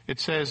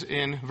 It says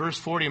in verse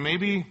 40,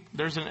 maybe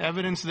there's an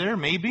evidence there,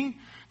 maybe,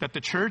 that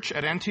the church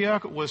at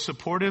Antioch was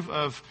supportive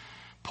of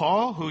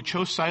Paul, who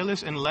chose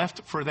Silas and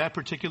left for that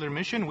particular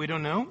mission. We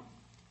don't know,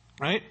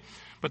 right?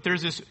 But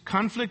there's this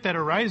conflict that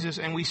arises,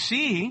 and we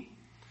see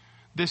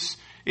this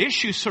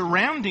issue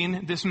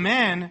surrounding this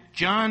man,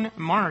 John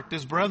Mark,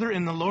 this brother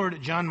in the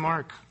Lord, John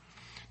Mark.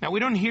 Now, we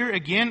don't hear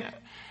again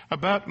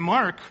about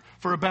Mark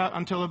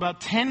until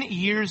about 10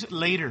 years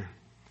later.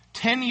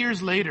 10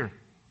 years later.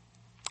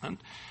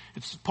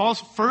 It's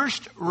Paul's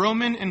first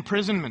Roman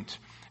imprisonment.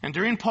 And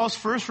during Paul's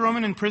first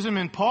Roman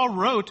imprisonment, Paul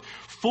wrote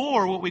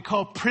 4 what we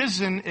call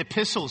prison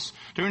epistles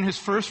during his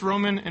first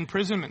Roman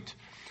imprisonment.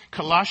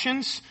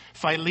 Colossians,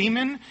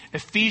 Philemon,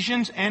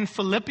 Ephesians, and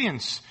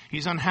Philippians.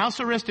 He's on house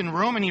arrest in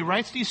Rome, and he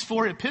writes these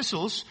 4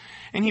 epistles.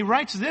 And he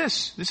writes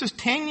this. This is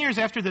 10 years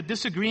after the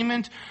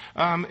disagreement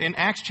in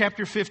Acts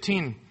chapter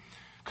 15.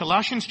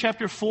 Colossians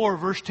chapter 4,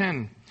 verse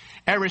 10.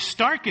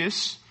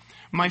 Aristarchus,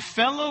 my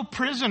fellow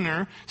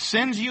prisoner,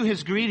 sends you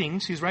his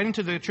greetings. He's writing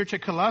to the church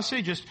at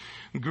Colossae, just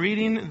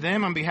greeting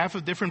them on behalf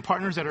of different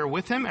partners that are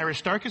with him.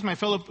 Aristarchus, my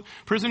fellow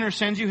prisoner,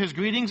 sends you his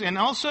greetings. And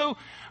also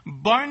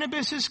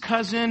Barnabas'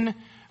 cousin,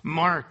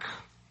 Mark,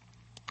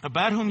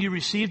 about whom you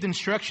received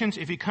instructions.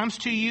 If he comes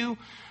to you,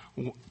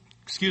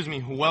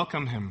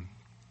 welcome him.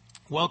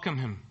 Welcome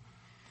him.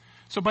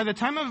 So by the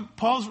time of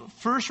Paul's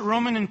first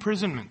Roman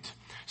imprisonment,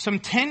 some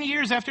 10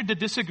 years after the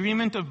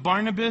disagreement of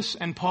Barnabas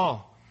and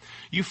Paul,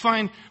 you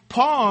find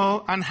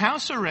Paul on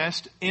house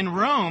arrest in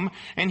Rome,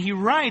 and he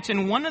writes,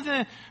 and one of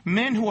the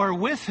men who are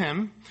with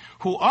him,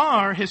 who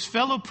are his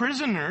fellow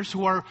prisoners,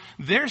 who are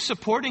there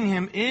supporting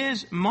him,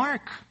 is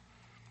Mark.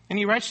 And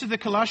he writes to the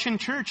Colossian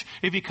church,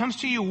 if he comes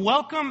to you,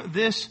 welcome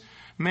this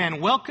man.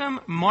 Welcome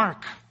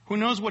Mark. Who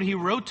knows what he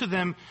wrote to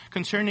them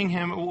concerning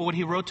him, what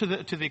he wrote to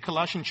the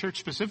Colossian church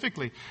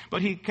specifically.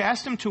 But he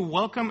asked him to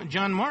welcome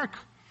John Mark.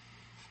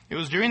 It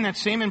was during that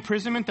same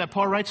imprisonment that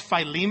Paul writes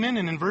Philemon,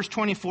 and in verse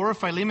 24 of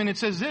Philemon it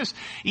says this,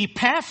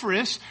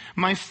 Epaphras,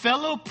 my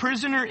fellow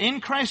prisoner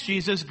in Christ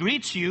Jesus,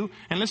 greets you,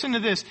 and listen to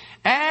this,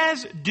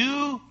 as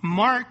do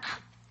Mark,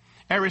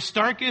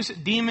 Aristarchus,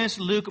 Demas,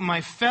 Luke,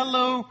 my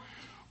fellow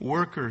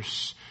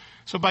workers.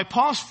 So by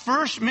Paul's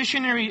first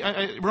missionary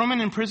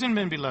Roman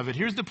imprisonment, beloved,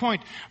 here's the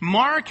point.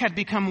 Mark had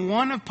become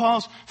one of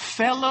Paul's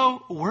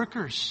fellow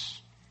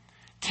workers.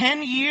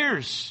 10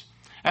 years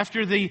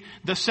after the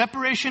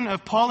separation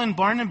of Paul and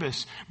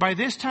Barnabas, by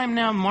this time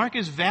now, Mark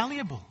is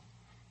valuable.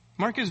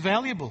 Mark is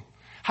valuable.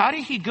 How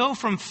did he go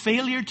from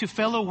failure to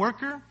fellow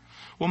worker?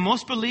 Well,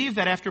 most believe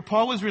that after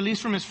Paul was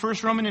released from his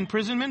first Roman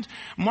imprisonment,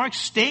 Mark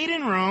stayed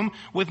in Rome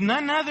with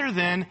none other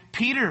than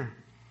Peter,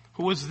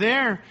 who was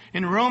there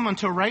in Rome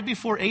until right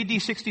before AD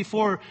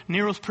 64,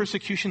 Nero's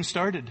persecution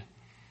started.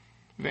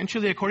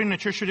 Eventually, according to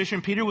church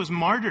tradition, Peter was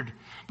martyred.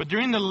 But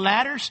during the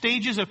latter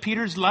stages of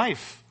Peter's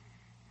life,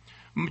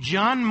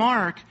 John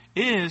Mark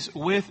is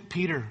with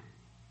Peter.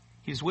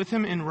 He's with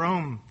him in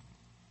Rome.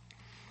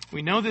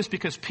 We know this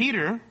because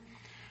Peter,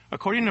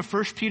 according to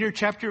 1 Peter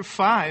chapter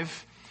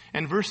 5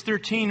 and verse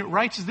 13,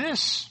 writes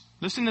this.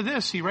 Listen to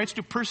this. He writes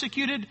to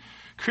persecuted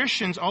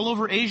Christians all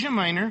over Asia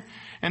Minor.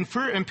 And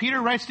Peter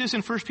writes this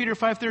in 1 Peter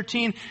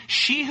 5:13.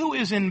 She who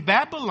is in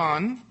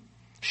Babylon,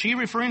 she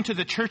referring to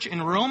the church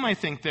in Rome, I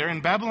think there.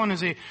 And Babylon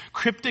is a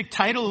cryptic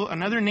title,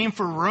 another name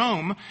for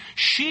Rome.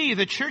 She,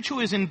 the church who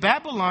is in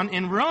Babylon,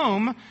 in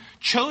Rome,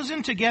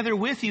 chosen together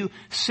with you,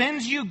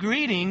 sends you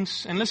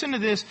greetings. And listen to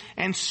this.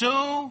 And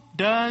so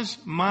does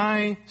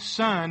my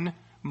son,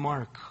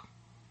 Mark.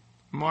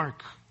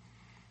 Mark.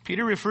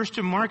 Peter refers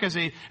to Mark as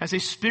a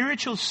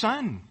spiritual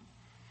son.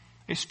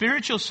 A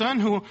spiritual son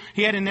who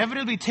he had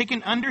inevitably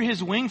taken under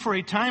his wing for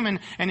a time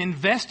and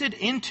invested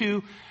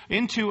into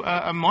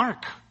a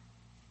Mark.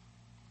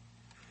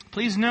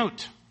 Please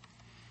note,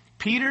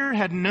 Peter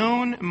had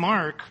known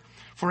Mark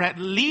for at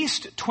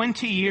least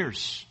 20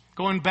 years.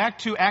 Going back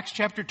to Acts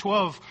chapter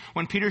 12,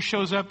 when Peter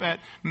shows up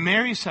at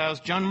Mary's house,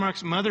 John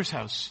Mark's mother's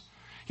house.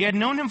 He had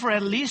known him for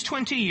at least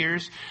 20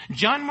 years.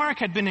 John Mark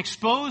had been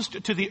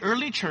exposed to the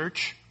early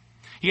church.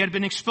 He had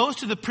been exposed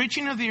to the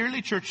preaching of the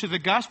early church, to the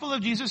gospel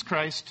of Jesus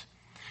Christ.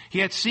 He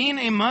had seen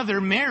a mother,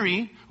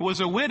 Mary, who was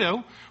a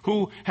widow,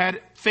 who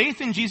had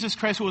faith in Jesus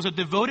Christ, who was a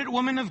devoted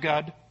woman of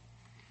God.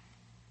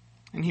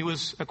 And he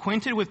was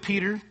acquainted with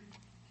Peter.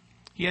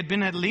 He had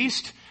been at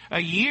least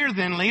a year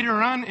then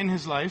later on in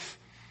his life,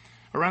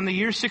 around the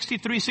year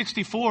 63,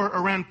 64,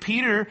 around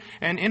Peter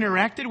and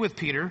interacted with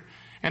Peter.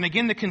 And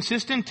again, the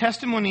consistent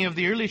testimony of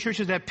the early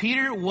church is that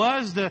Peter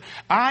was the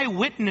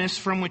eyewitness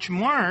from which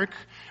Mark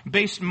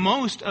based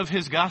most of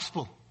his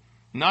gospel.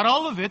 Not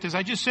all of it. As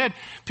I just said,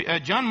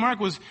 John Mark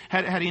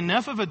had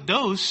enough of a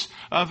dose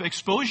of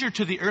exposure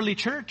to the early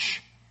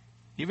church.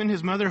 Even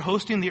his mother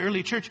hosting the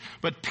early church.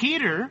 But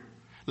Peter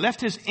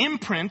left his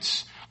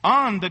imprints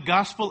on the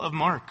gospel of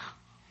Mark.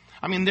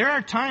 I mean, there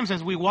are times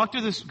as we walk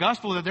through this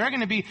gospel that there are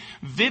going to be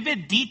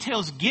vivid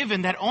details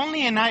given that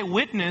only an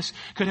eyewitness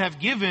could have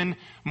given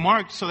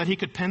Mark so that he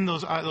could pen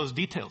those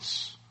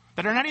details.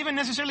 That are not even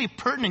necessarily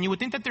pertinent. You would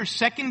think that they're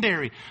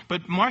secondary.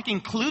 But Mark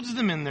includes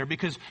them in there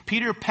because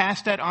Peter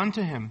passed that on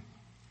to him.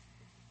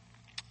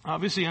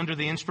 Obviously under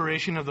the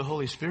inspiration of the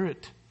Holy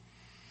Spirit.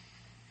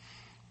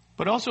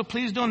 But also,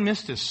 please don't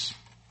miss this.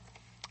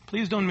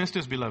 Please don't miss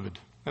this, beloved.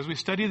 As we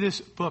study this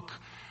book,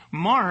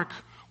 Mark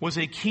was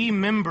a key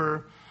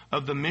member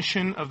of the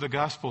mission of the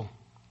gospel.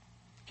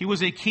 He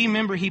was a key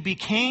member. He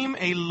became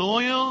a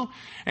loyal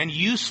and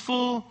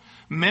useful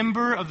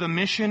member of the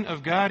mission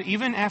of God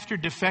even after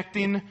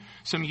defecting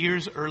some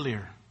years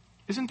earlier.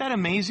 Isn't that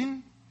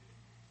amazing?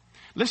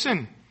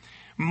 Listen,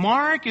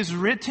 Mark is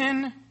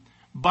written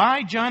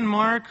by John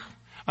Mark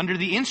under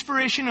the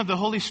inspiration of the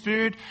Holy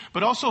Spirit,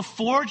 but also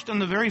forged on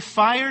the very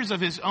fires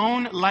of his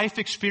own life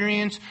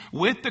experience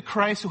with the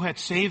Christ who had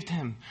saved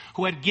him,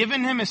 who had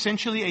given him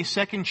essentially a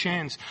second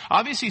chance.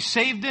 Obviously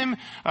saved him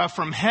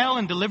from hell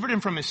and delivered him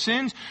from his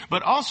sins,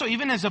 but also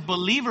even as a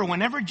believer,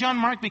 whenever John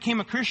Mark became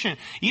a Christian,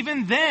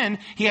 even then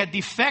he had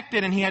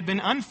defected and he had been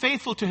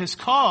unfaithful to his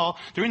call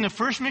during the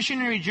first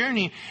missionary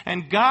journey,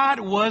 and God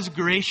was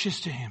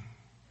gracious to him.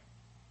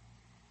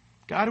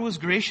 God was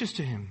gracious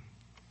to him.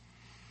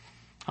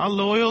 How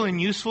loyal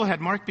and useful had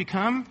Mark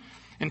become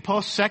in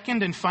Paul's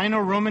second and final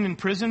Roman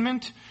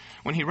imprisonment?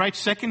 When he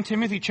writes 2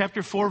 Timothy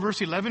chapter 4,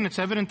 verse 11, it's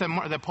evident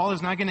that Paul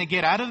is not going to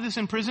get out of this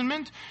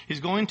imprisonment. He's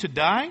going to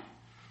die.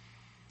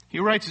 He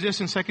writes this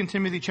in 2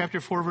 Timothy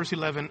chapter 4, verse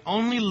 11,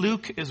 "Only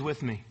Luke is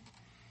with me."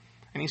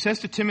 And he says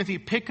to Timothy,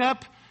 pick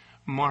up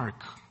Mark.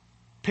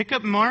 Pick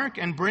up Mark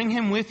and bring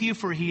him with you,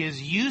 for he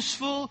is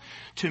useful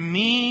to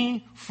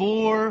me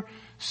for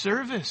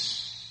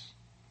service.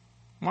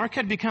 Mark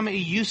had become a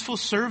useful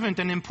servant,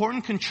 an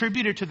important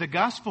contributor to the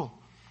gospel.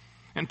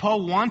 And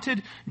Paul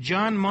wanted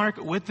John Mark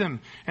with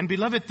them. And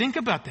beloved, think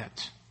about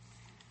that.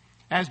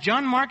 As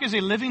John Mark is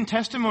a living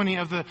testimony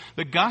of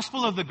the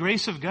gospel of the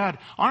grace of God,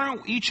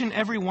 aren't each and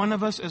every one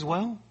of us as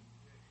well?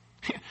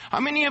 How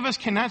many of us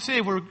cannot say,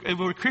 if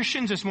we're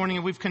Christians this morning,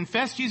 if we've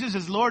confessed Jesus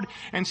as Lord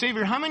and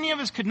Savior, how many of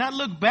us could not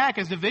look back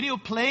as the video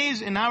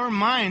plays in our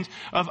minds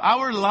of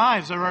our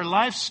lives or our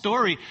life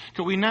story?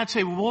 Could we not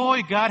say,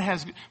 boy, God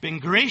has been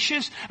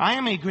gracious. I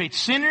am a great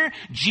sinner.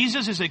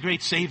 Jesus is a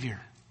great Savior.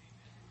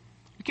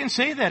 We can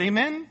say that,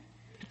 amen?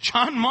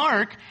 John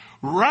Mark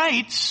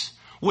writes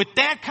with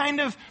that kind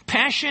of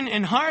passion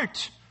and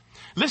heart.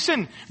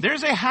 Listen,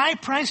 there's a high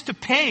price to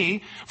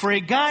pay for a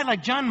guy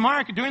like John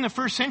Mark during the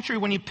first century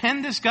when he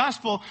penned this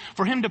gospel,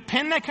 for him to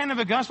pen that kind of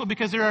a gospel,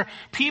 because there are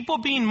people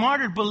being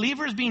martyred,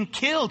 believers being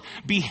killed,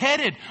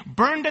 beheaded,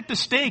 burned at the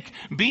stake,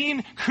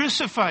 being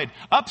crucified,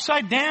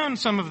 upside down,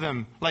 some of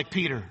them, like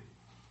Peter.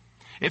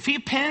 If he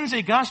pens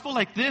a gospel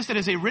like this, that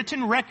is a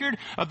written record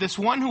of this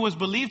one who was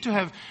believed to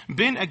have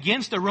been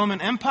against the Roman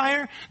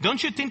Empire,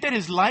 don't you think that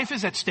his life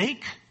is at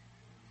stake?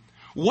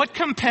 What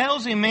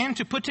compels a man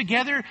to put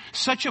together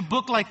such a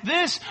book like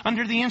this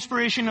under the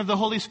inspiration of the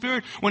Holy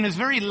Spirit when his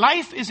very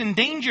life is in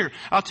danger?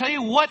 I'll tell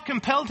you what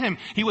compelled him.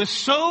 He was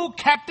so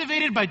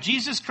captivated by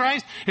Jesus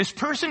Christ, his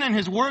person and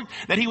his work,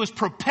 that he was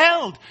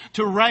propelled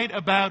to write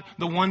about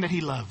the one that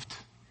he loved.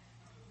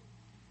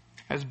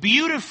 As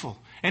beautiful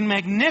and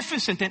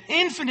magnificent and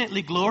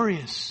infinitely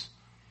glorious.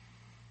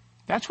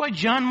 That's why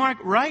John Mark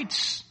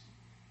writes,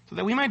 so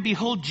that we might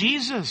behold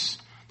Jesus,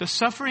 the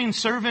suffering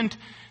servant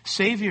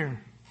Savior.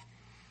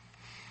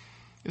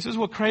 This is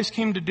what Christ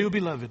came to do,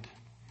 beloved.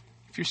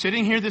 If you're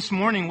sitting here this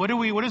morning, what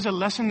is a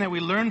lesson that we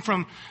learn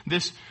from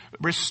this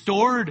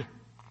restored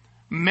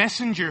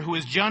messenger who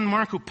is John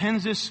Mark, who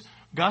pens this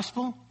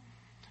gospel?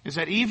 Is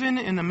that even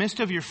in the midst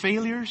of your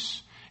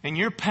failures and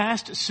your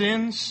past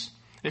sins,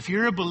 if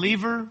you're a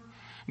believer,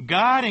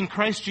 God in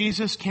Christ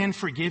Jesus can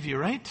forgive you,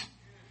 right?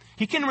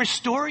 He can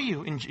restore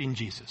you in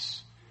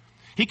Jesus.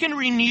 He can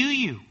renew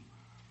you.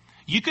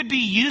 You could be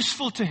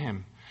useful to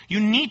Him. You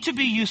need to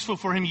be useful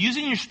for Him,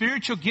 using your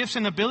spiritual gifts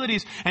and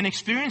abilities and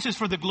experiences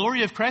for the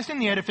glory of Christ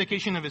and the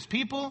edification of His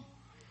people.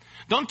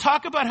 Don't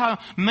talk about how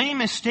many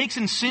mistakes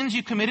and sins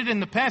you committed in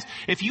the past.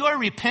 If you are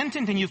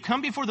repentant and you've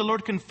come before the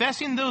Lord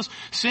confessing those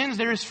sins,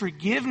 there is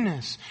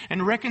forgiveness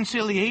and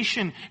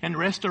reconciliation and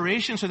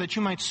restoration so that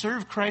you might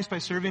serve Christ by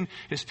serving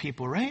His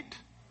people, right?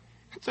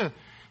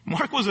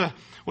 Mark was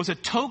a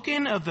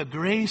token of the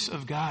grace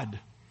of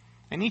God.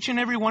 And each and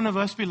every one of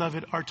us,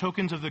 beloved, are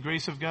tokens of the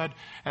grace of God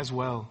as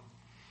well.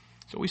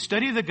 So we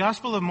study the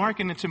Gospel of Mark,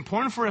 and it's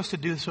important for us to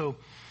do so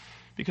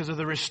because of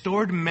the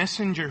restored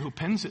messenger who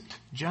pens it.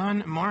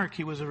 John Mark,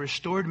 he was a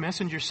restored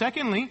messenger.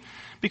 Secondly,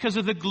 because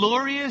of the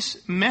glorious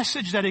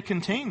message that it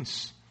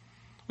contains.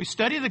 We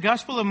study the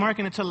Gospel of Mark,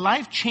 and it's a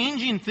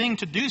life-changing thing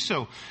to do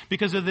so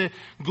because of the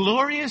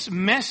glorious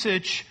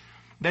message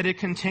that it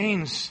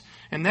contains.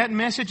 And that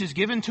message is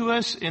given to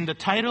us in the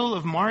title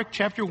of Mark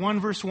chapter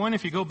 1, verse 1.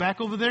 If you go back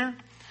over there,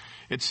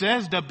 it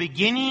says, the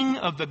beginning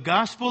of the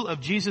gospel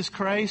of Jesus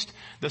Christ,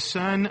 the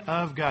Son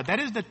of God. That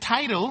is the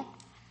title,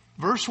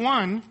 verse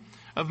 1,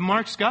 of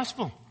Mark's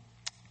gospel.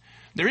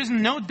 There is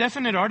no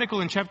definite article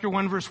in chapter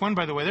 1, verse 1,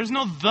 by the way. There's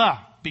no the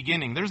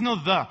beginning. There's no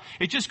the.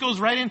 It just goes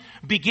right in,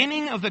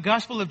 beginning of the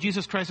gospel of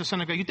Jesus Christ, the Son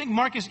of God. You think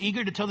Mark is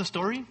eager to tell the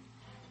story?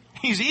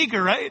 He's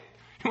eager, right?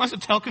 He wants to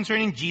tell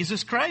concerning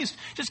Jesus Christ.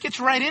 Just gets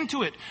right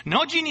into it.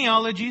 No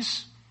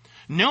genealogies,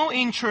 no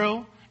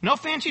intro, no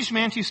fancy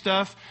schmancy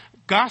stuff.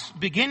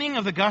 Beginning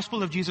of the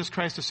gospel of Jesus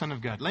Christ, the Son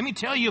of God. Let me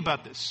tell you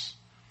about this,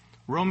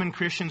 Roman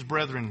Christians,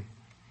 brethren,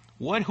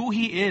 who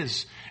He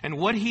is and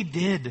what He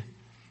did.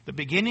 The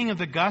beginning of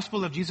the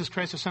gospel of Jesus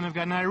Christ, the Son of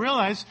God. Now I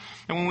realize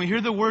that when we hear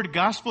the word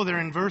gospel there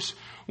in verse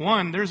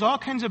 1, there's all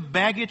kinds of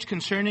baggage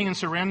concerning and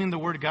surrounding the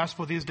word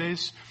gospel these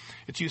days.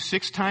 It's used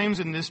 6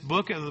 times in this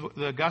book,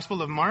 the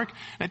Gospel of Mark.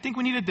 And I think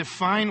we need to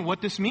define what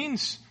this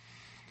means.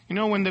 You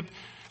know, when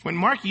When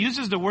Mark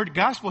uses the word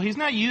gospel, he's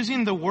not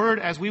using the word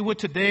as we would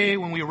today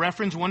when we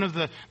reference one of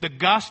the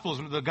gospels,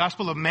 the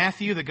gospel of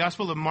Matthew, the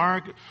gospel of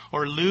Mark,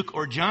 or Luke,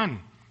 or John.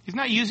 He's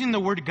not using the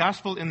word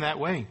gospel in that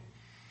way.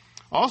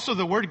 Also,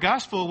 the word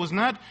gospel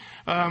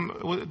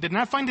did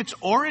not find its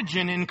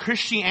origin in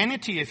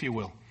Christianity, if you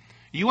will.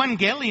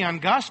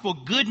 Euangelion, gospel,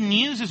 good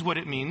news is what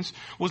it means,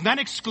 was not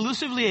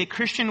exclusively a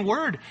Christian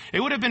word. It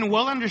would have been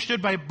well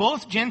understood by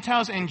both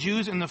Gentiles and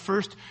Jews in the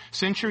first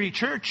century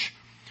church.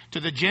 To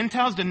the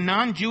Gentiles, the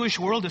non-Jewish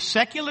world, the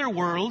secular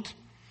world,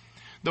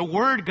 the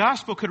word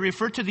gospel could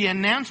refer to the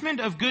announcement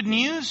of good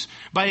news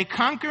by a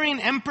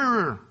conquering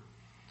emperor,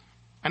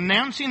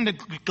 announcing the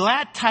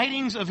glad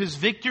tidings of his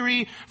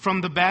victory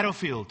from the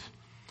battlefield,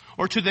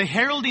 or to the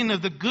heralding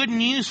of the good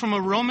news from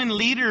a Roman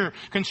leader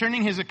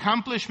concerning his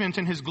accomplishments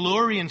and his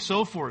glory and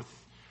so forth.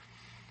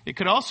 It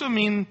could also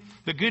mean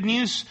the good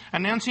news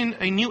announcing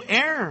a new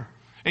heir,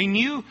 a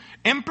new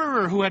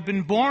emperor who had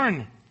been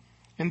born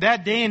in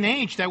that day and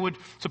age that would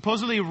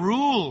supposedly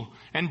rule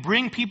and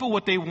bring people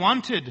what they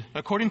wanted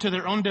according to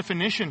their own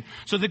definition.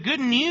 So the good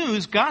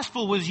news,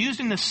 gospel, was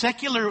used in the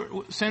secular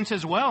sense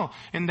as well,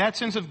 in that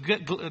sense of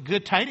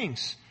good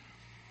tidings.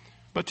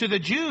 But to the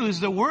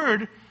Jews, the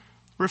word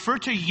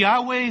referred to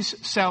Yahweh's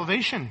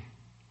salvation,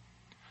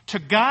 to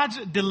God's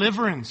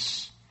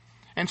deliverance.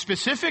 And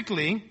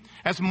specifically,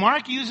 as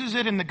Mark uses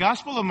it in the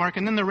Gospel of Mark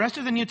and then the rest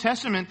of the New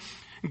Testament,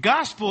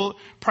 gospel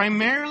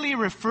primarily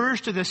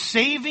refers to the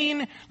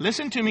saving,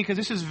 listen to me because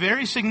this is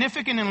very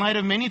significant in light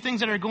of many things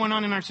that are going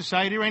on in our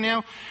society right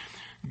now.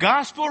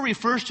 Gospel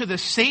refers to the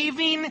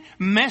saving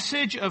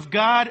message of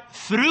God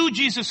through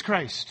Jesus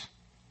Christ.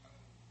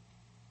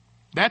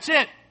 That's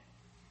it.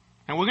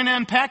 And we're going to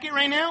unpack it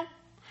right now.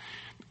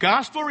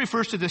 Gospel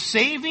refers to the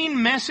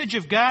saving message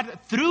of God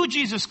through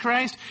Jesus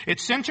Christ.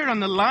 It's centered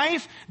on the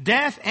life,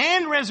 death,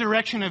 and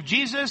resurrection of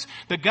Jesus.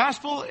 The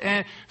gospel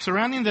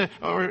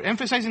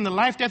emphasizing the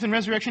life, death, and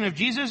resurrection of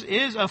Jesus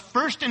is of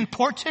first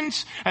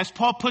importance, as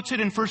Paul puts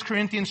it in 1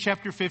 Corinthians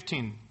chapter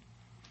 15.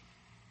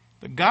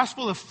 The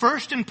gospel of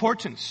first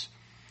importance,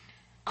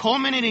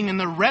 culminating in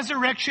the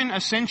resurrection,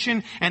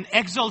 ascension, and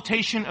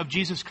exaltation of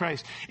Jesus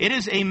Christ. It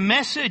is a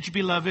message,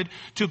 beloved,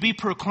 to be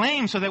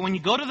proclaimed so that when you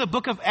go to the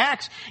book of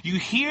Acts, you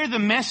hear the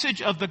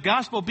message of the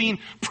gospel being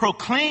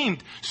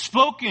proclaimed,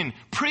 spoken,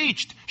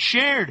 preached,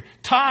 shared,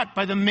 taught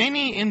by the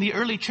many in the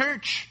early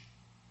church.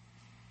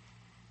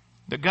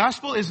 The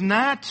gospel is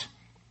not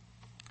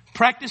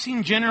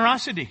practicing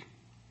generosity,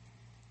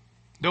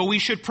 though we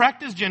should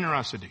practice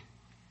generosity.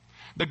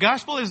 The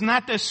gospel is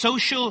not the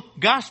social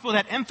gospel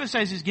that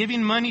emphasizes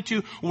giving money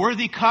to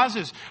worthy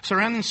causes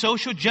surrounding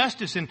social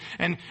justice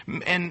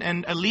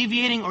and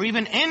alleviating or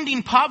even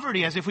ending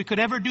poverty, as if we could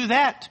ever do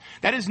that.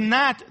 That is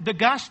not the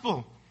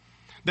gospel.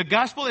 The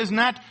gospel is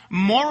not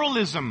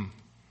moralism.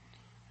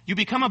 You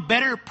become a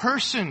better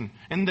person,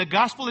 and the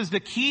gospel is the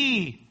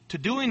key to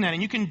doing that.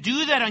 And you can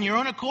do that on your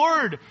own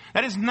accord.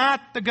 That is not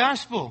the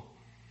gospel.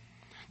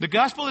 The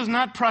gospel is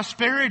not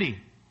prosperity.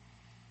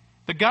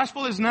 The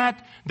gospel is not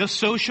the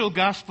social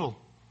gospel.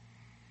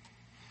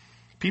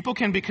 People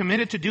can be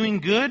committed to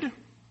doing good.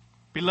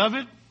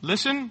 Beloved,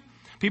 listen.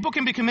 People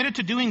can be committed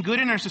to doing good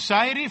in our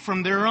society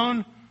from their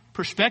own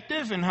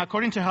perspective and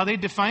according to how they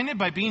define it,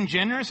 by being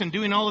generous and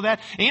doing all of that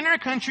in our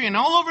country and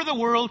all over the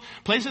world,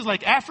 places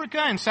like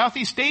Africa and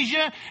Southeast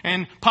Asia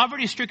and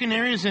poverty-stricken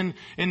areas in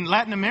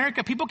Latin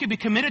America. People can be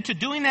committed to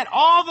doing that,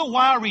 all the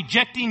while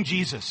rejecting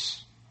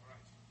Jesus.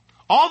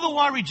 All the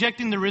while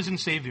rejecting the risen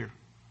Savior.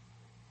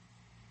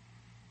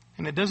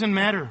 And it doesn't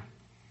matter,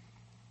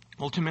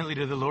 ultimately,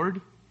 to the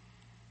Lord.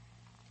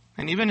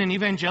 And even in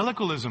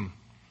evangelicalism,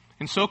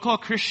 in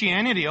so-called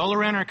Christianity all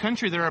around our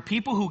country, there are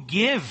people who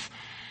give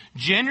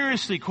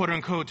generously,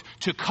 quote-unquote,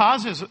 to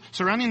causes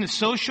surrounding the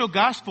social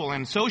gospel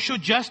and social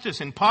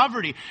justice and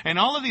poverty and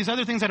all of these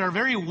other things that are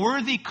very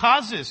worthy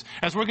causes,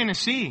 as we're going to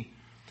see.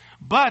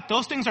 But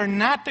those things are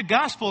not the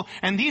gospel,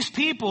 and these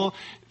people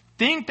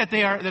think that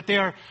they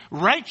are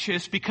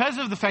righteous because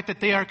of the fact that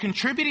they are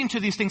contributing to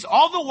these things,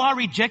 all the while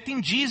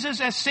rejecting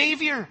Jesus as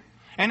Savior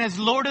and as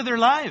Lord of their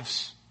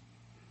lives.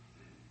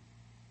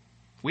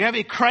 We have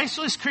a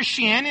Christless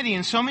Christianity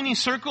in so many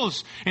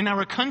circles in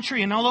our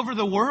country and all over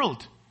the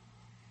world.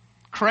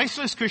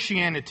 Christless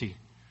Christianity,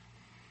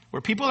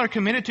 where people are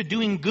committed to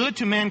doing good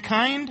to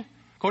mankind,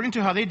 according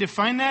to how they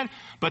define that,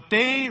 but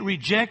they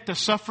reject the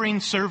suffering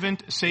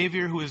servant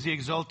Savior who is the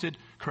exalted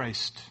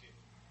Christ.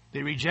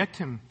 They reject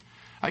Him.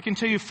 I can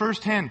tell you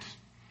firsthand,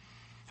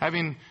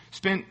 having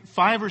spent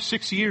 5 or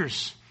 6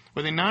 years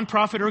with a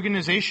nonprofit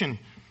organization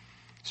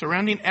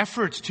surrounding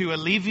efforts to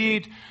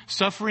alleviate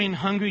suffering,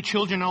 hungry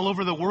children all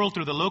over the world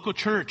through the local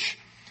church,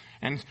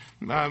 and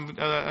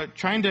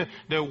trying to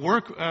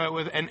work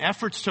with and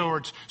efforts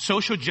towards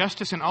social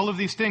justice and all of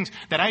these things,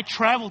 that I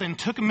traveled and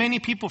took many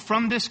people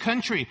from this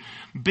country,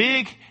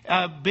 big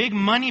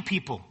money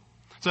people,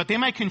 so that they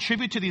might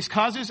contribute to these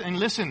causes. And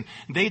listen,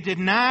 they did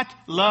not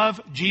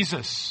love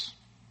Jesus.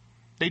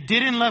 They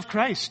didn't love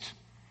Christ.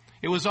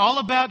 It was all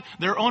about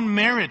their own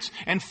merits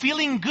and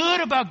feeling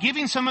good about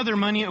giving some of their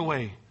money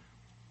away.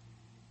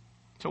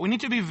 So we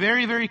need to be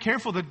very, very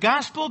careful. The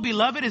gospel,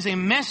 beloved, is a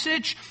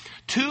message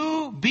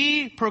to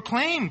be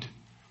proclaimed.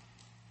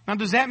 Now,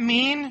 does that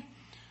mean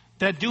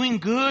that doing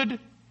good,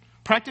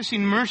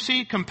 practicing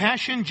mercy,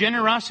 compassion,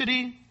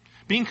 generosity,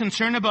 being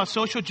concerned about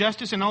social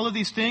justice and all of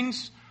these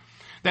things,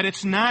 that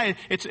it's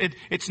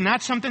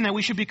not something that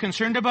we should be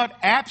concerned about?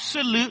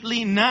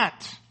 Absolutely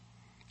not.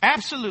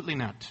 Absolutely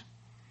not.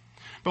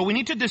 But we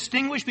need to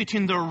distinguish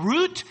between the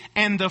root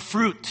and the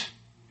fruit,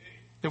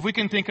 if we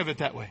can think of it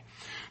that way.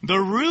 The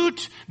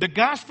root, the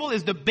gospel,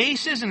 is the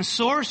basis and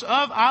source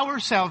of our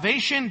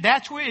salvation.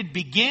 That's where it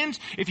begins.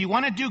 If you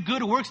want to do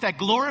good works that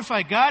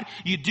glorify God,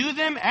 you do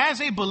them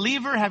as a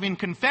believer, having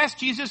confessed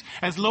Jesus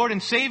as Lord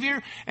and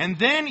Savior. And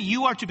then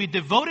you are to be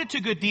devoted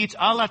to good deeds,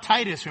 a la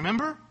Titus,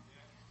 remember?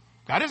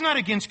 God is not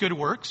against good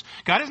works.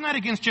 God is not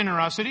against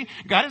generosity.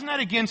 God is not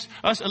against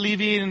us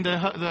alleviating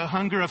the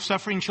hunger of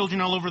suffering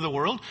children all over the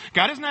world.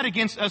 God is not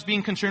against us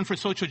being concerned for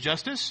social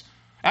justice.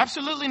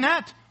 Absolutely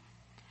not.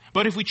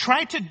 But if we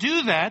try to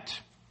do that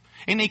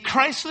in a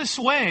Christless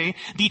way,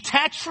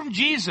 detached from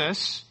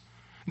Jesus,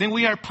 then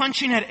we are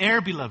punching at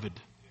air, beloved.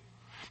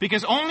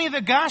 Because only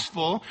the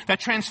gospel that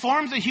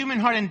transforms the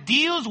human heart and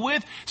deals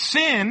with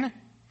sin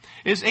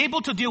is able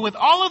to deal with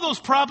all of those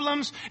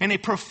problems in a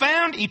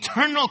profound,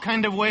 eternal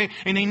kind of way,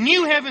 in a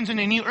new heavens and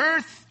a new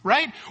earth,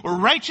 right? Where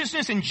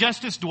righteousness and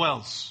justice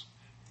dwells.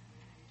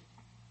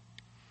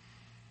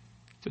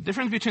 The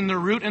difference between the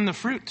root and the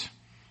fruit.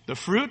 The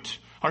fruit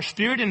are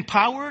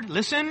Spirit-empowered,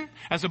 listen,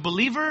 as a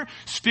believer,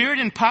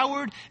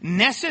 Spirit-empowered,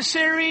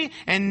 necessary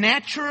and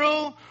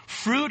natural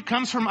fruit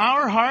comes from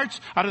our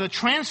hearts out of the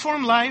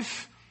transformed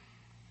life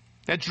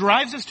that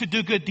drives us to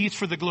do good deeds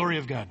for the glory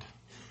of God.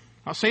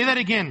 I'll say that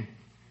again.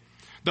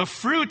 The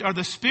fruit are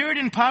the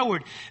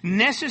Spirit-empowered,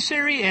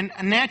 necessary and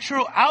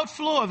natural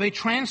outflow of a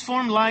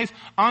transformed life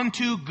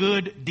unto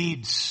good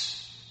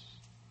deeds.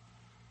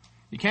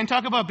 You can't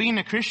talk about being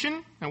a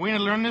Christian, and we're going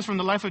to learn this from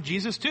the life of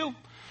Jesus too.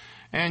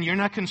 And you're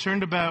not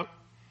concerned about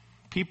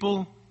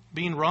people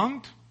being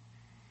wronged.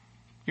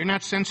 You're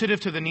not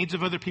sensitive to the needs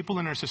of other people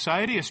in our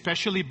society,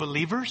 especially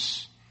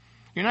believers.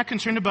 You're not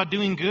concerned about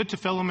doing good to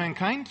fellow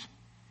mankind.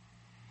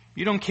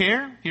 You don't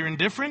care. You're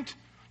indifferent.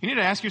 You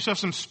need to ask yourself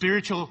some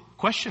spiritual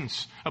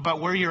questions about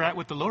where you're at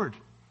with the Lord.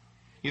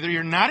 Either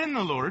you're not in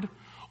the Lord,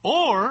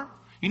 or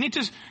you need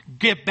to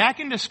get back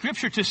into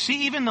Scripture to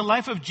see even the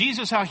life of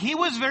Jesus, how He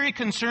was very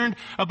concerned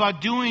about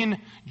doing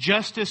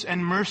justice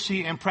and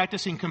mercy and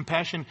practicing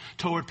compassion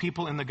toward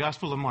people in the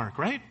Gospel of Mark,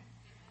 right?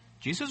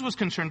 Jesus was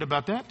concerned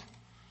about that.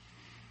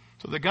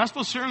 So the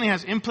Gospel certainly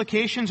has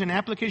implications and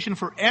application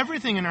for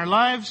everything in our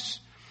lives,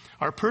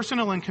 our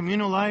personal and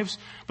communal lives,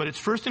 but it's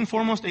first and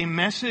foremost a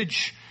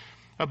message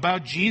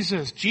about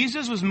Jesus.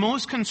 Jesus was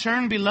most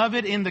concerned,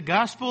 beloved, in the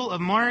Gospel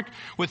of Mark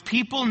with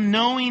people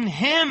knowing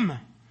Him.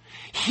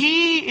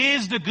 He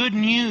is the good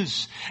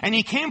news. And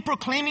He came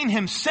proclaiming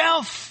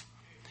Himself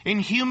in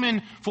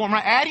human form,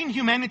 adding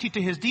humanity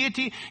to His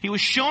deity. He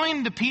was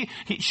showing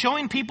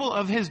people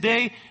of His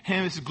day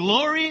His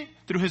glory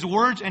through His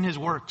words and His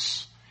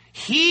works.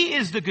 He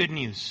is the good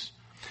news.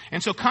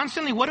 And so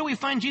constantly, what do we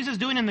find Jesus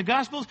doing in the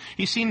Gospels?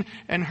 He's seen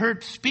and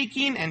heard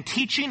speaking and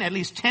teaching at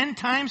least 10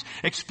 times.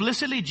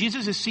 Explicitly,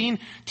 Jesus is seen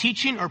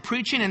teaching or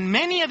preaching, and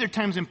many other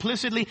times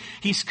implicitly,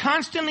 He's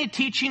constantly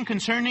teaching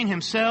concerning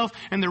Himself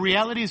and the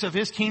realities of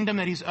His kingdom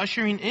that He's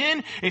ushering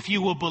in. If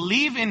you will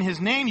believe in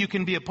His name, you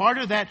can be a part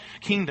of that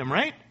kingdom,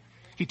 right?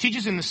 He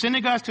teaches in the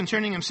synagogues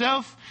concerning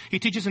Himself. He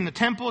teaches in the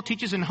temple,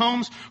 teaches in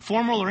homes,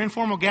 formal or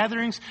informal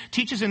gatherings,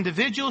 teaches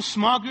individuals,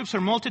 small groups or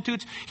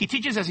multitudes. He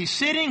teaches as He's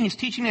sitting, He's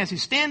teaching as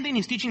He's standing,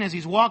 He's teaching as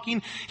He's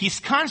walking. He's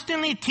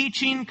constantly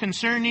teaching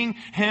concerning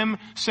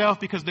Himself,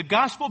 because the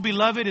gospel,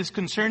 beloved, is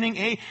concerning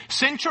a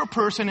central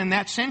person, and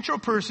that central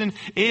person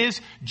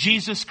is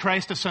Jesus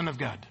Christ, the Son of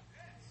God.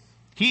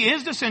 He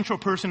is the central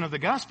person of the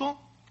gospel.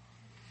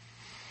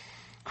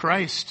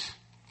 Christ.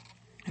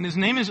 And His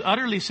name is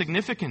utterly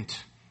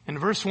significant. In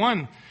verse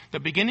 1, the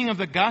beginning of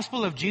the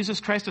gospel of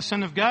Jesus Christ, the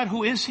Son of God,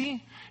 who is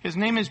He? His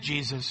name is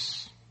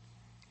Jesus.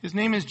 His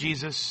name is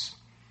Jesus.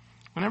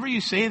 Whenever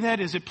you say that,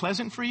 is it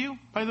pleasant for you,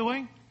 by the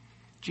way?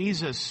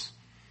 Jesus.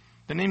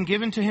 The name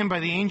given to Him by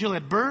the angel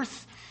at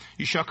birth.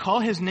 You shall call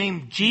His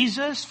name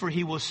Jesus, for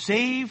He will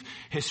save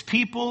His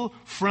people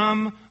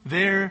from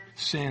their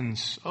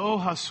sins. Oh,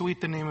 how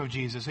sweet the name of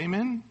Jesus.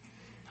 Amen?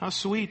 How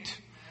sweet.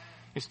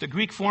 It's the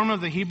Greek form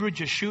of the Hebrew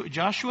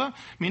Joshua,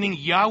 meaning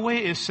Yahweh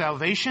is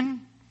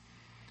salvation.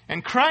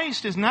 And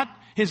Christ is not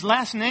His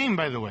last name,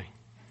 by the way.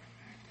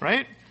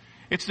 Right?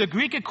 It's the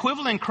Greek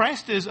equivalent,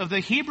 Christ is, of the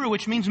Hebrew,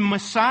 which means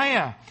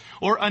Messiah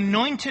or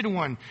anointed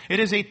one. It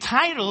is a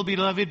title,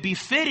 beloved,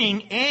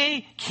 befitting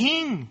a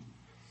king.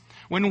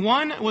 When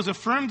one was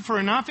affirmed for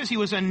an office, he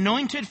was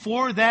anointed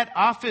for that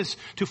office,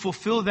 to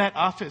fulfill that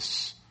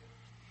office.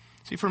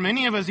 See, for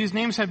many of us, these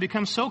names have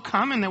become so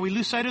common that we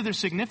lose sight of their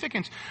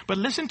significance. But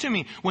listen to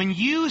me. When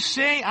you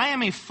say, I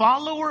am a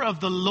follower of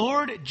the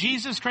Lord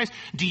Jesus Christ,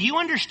 do you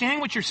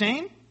understand what you're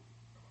saying?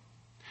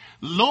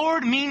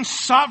 Lord means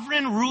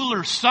sovereign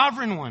ruler,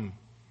 sovereign one.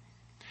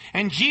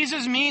 And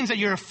Jesus means that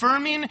you're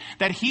affirming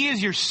that He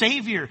is your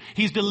Savior.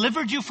 He's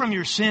delivered you from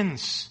your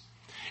sins.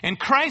 And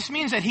Christ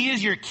means that He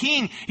is your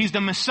King. He's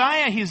the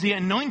Messiah. He's the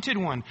Anointed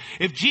One.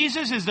 If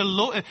Jesus is the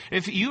Lord,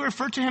 if you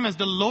refer to Him as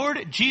the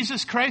Lord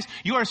Jesus Christ,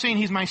 you are saying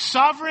He's my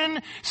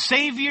sovereign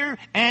Savior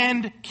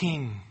and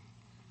King.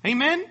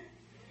 Amen?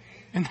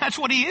 And that's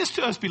what He is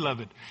to us,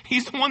 beloved.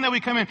 He's the one that we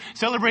come and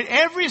celebrate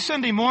every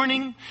Sunday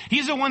morning.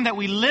 He's the one that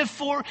we live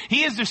for.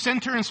 He is the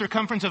center and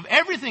circumference of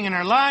everything in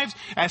our lives.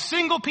 As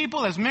single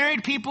people, as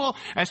married people,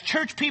 as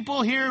church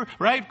people here,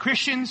 right?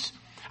 Christians,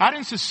 out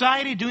in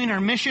society doing our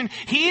mission.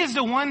 He is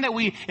the one that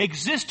we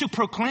exist to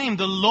proclaim,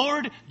 the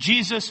Lord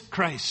Jesus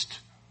Christ.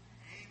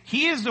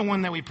 He is the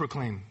one that we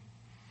proclaim.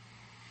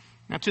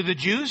 Now to the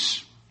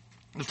Jews,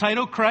 the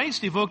title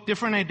Christ evoked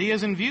different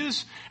ideas and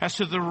views as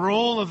to the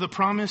role of the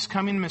promised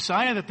coming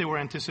Messiah that they were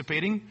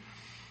anticipating,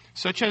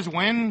 such as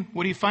when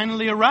would He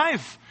finally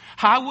arrive?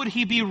 How would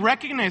He be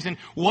recognized? And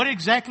what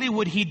exactly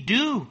would He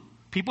do?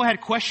 People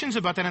had questions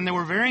about that, and there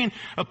were varying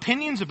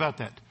opinions about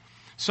that.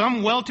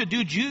 Some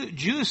well-to-do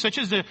Jews, such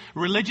as the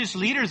religious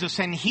leaders, the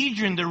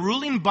Sanhedrin, the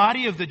ruling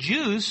body of the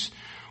Jews,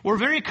 were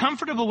very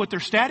comfortable with their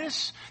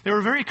status. They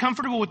were very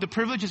comfortable with the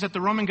privileges that the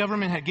Roman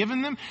government had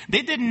given them.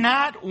 They did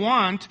not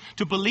want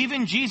to believe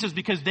in Jesus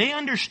because they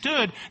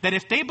understood that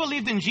if they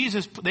believed in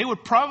Jesus, they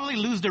would probably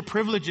lose their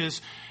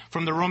privileges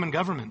from the Roman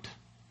government.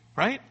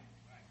 Right?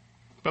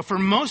 But for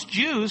most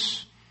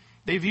Jews,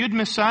 they viewed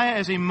Messiah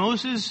as a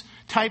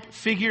Moses-type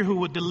figure who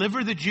would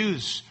deliver the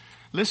Jews,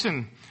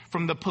 listen,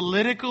 from the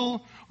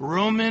political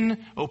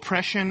Roman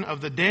oppression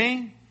of the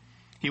day.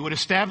 He would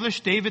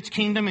establish David's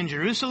kingdom in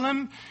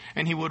Jerusalem,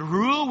 and He would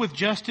rule with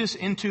justice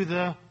into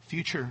the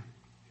future.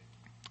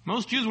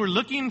 Most Jews were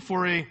looking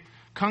for a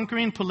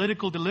conquering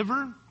political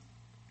deliverer,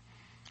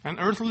 an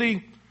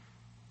earthly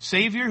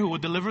Savior who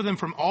would deliver them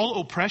from all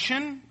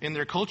oppression in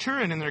their culture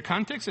and in their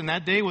context. And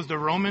that day was the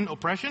Roman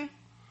oppression.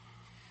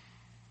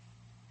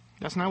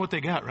 That's not what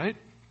they got, right?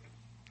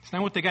 It's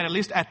not what they got, at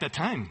least at the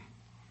time.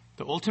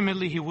 But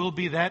ultimately, He will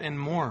be that and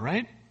more,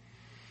 right?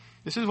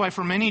 This is why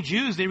for many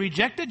Jews, they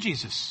rejected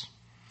Jesus.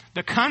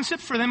 The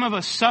concept for them of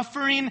a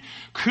suffering,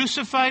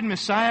 crucified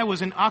Messiah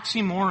was an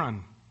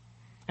oxymoron.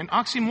 An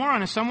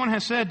oxymoron, as someone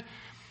has said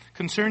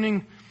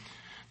concerning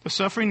the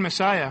suffering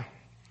Messiah,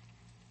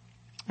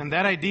 and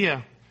that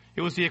idea,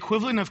 it was the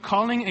equivalent of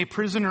calling a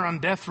prisoner on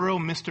death row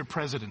Mr.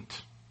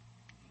 President.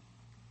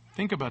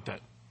 Think about that.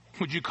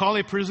 Would you call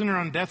a prisoner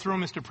on death row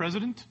Mr.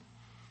 President?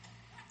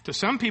 To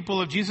some people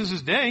of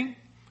Jesus' day,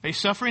 a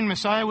suffering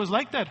Messiah was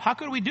like that. How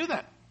could we do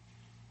that?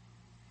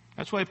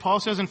 That's why Paul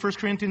says in 1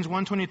 Corinthians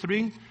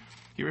 1:23,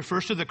 he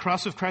refers to the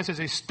cross of Christ as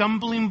a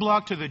stumbling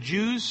block to the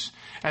Jews,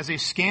 as a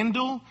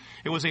scandal.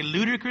 It was a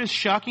ludicrous,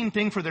 shocking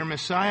thing for their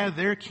Messiah,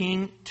 their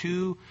King,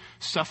 to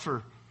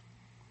suffer.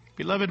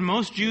 Beloved,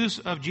 most Jews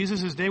of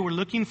Jesus' day were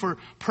looking for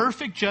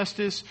perfect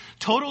justice,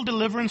 total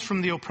deliverance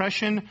from the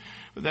oppression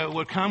that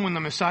would come when the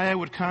Messiah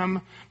would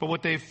come. But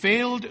what they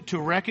failed to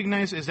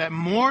recognize is that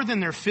more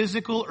than their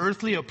physical,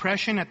 earthly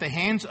oppression at the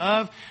hands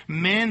of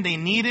men, they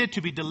needed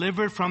to be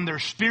delivered from the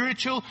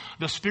spiritual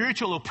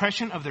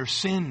oppression of their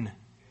sin.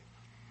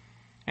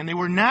 And they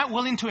were not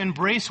willing to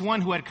embrace one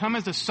who had come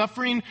as a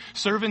suffering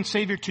servant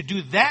Savior to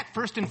do that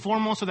first and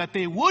foremost so that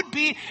they would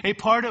be a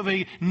part of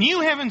a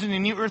new heavens and a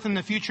new earth in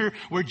the future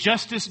where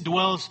justice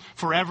dwells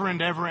forever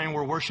and ever and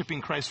we're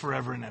worshiping Christ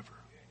forever and ever.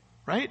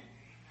 Right?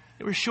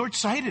 They were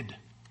short-sighted.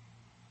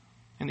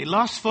 And they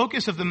lost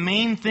focus of the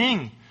main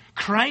thing.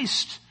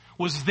 Christ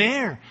was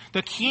there.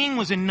 The King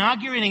was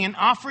inaugurating and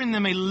offering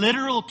them a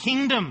literal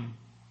kingdom.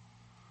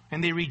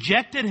 And they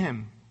rejected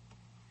Him.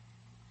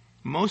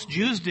 Most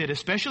Jews did,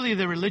 especially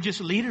the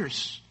religious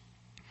leaders.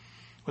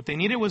 What they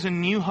needed was a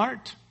new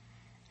heart.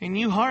 A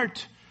new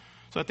heart.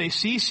 So that they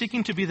cease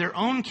seeking to be their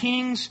own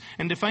kings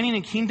and defining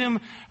a kingdom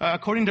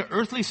according to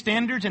earthly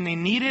standards. And they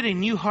needed a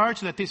new heart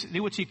so that they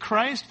would see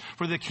Christ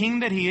for the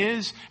King that He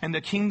is and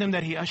the kingdom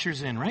that He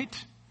ushers in, right?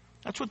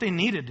 That's what they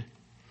needed.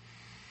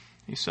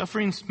 A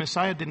suffering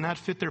Messiah did not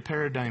fit their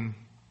paradigm.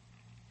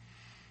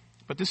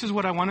 But this is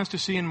what I want us to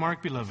see in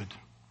Mark, beloved.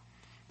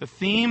 The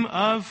theme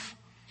of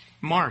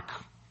Mark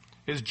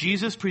is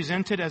Jesus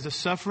presented as a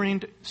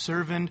suffering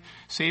servant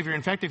Savior.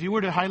 In fact, if you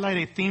were to highlight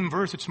a theme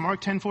verse, it's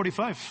Mark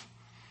 10:45.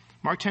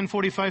 Mark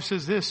 10:45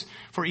 says this,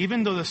 "For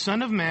even though the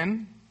Son of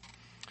Man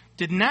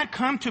did not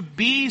come to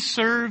be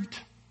served,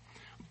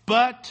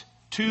 but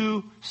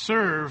to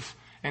serve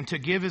and to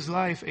give His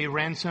life a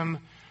ransom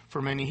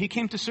for many." He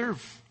came to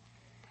serve.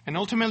 And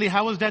ultimately,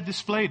 how was that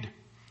displayed?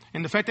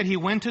 In the fact that He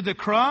went to the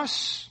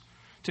cross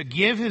to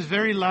give His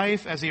very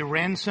life as a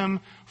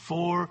ransom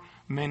for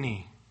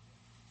many.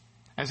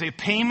 As a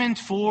payment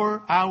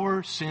for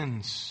our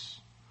sins.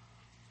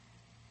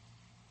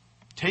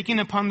 Taking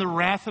upon the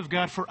wrath of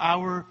God for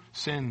our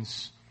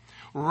sins.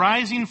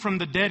 Rising from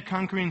the dead,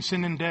 conquering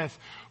sin and death.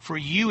 For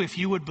you, if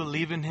you would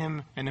believe in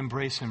Him and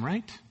embrace Him,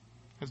 right?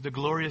 As the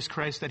glorious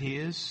Christ that He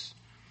is.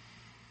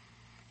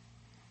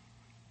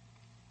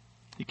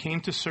 He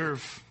came to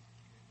serve.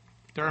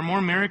 There are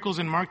more miracles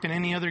in Mark than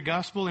any other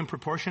gospel in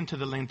proportion to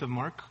the length of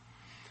Mark.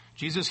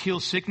 Jesus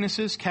heals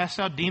sicknesses, casts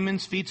out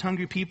demons, feeds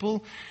hungry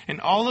people.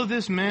 And all of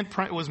this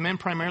was meant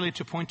primarily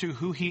to point to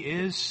who he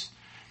is,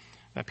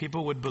 that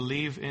people would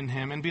believe in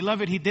him. And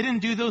beloved, he didn't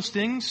do those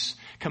things,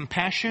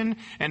 compassion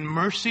and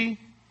mercy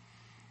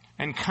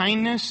and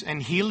kindness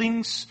and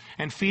healings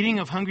and feeding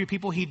of hungry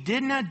people. He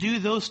did not do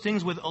those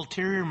things with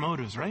ulterior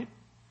motives, right?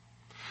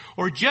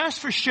 Or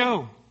just for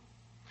show.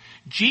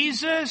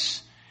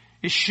 Jesus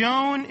is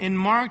shown in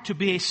Mark to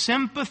be a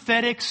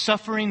sympathetic,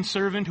 suffering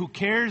servant who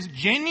cares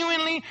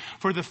genuinely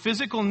for the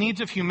physical needs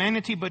of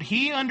humanity, but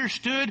he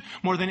understood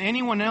more than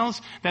anyone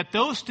else that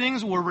those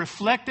things were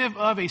reflective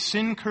of a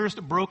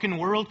sin-cursed, broken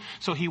world,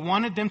 so he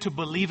wanted them to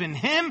believe in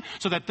him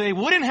so that they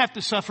wouldn't have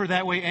to suffer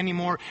that way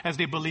anymore as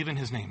they believe in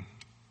his name.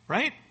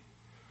 Right?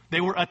 They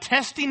were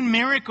attesting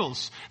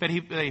miracles that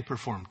he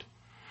performed,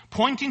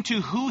 pointing to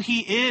who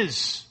he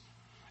is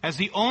as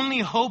the only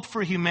hope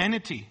for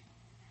humanity.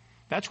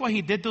 That's why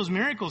he did those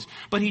miracles.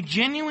 But he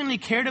genuinely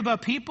cared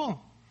about people.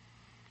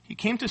 He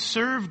came to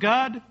serve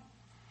God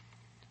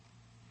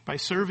by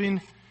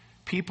serving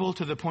people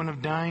to the point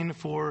of dying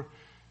for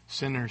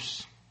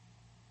sinners.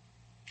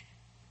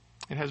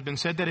 It has been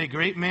said that a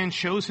great man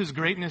shows his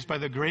greatness by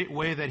the great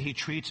way that he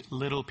treats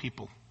little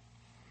people.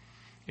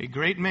 A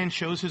great man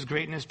shows his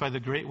greatness by the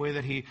great way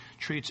that he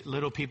treats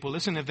little people.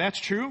 Listen, if that's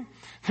true,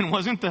 then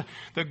wasn't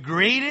the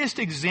greatest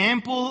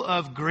example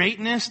of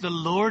greatness the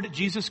Lord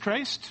Jesus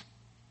Christ?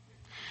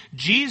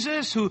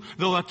 Jesus, who,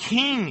 though a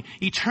king,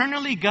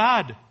 eternally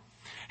God,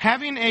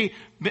 having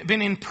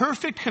been in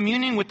perfect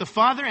communion with the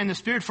Father and the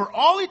Spirit for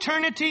all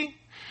eternity,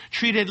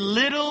 treated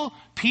little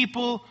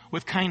people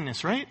with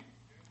kindness, right?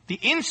 The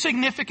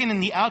insignificant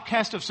and the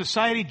outcast of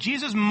society,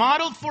 Jesus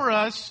modeled for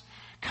us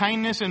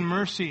kindness and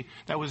mercy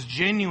that was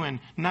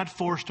genuine, not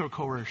forced or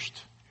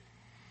coerced.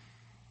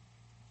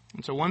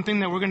 And so one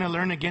thing that we're going to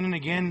learn again and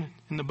again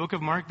in the book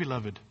of Mark,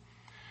 beloved,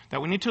 that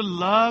we need to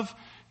love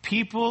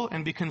people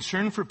and be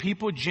concerned for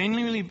people,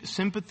 genuinely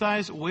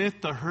sympathize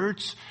with the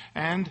hurts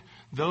and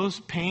those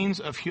pains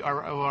of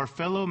our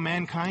fellow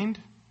mankind,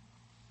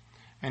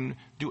 and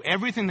do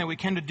everything that we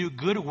can to do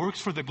good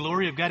works for the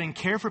glory of God and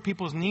care for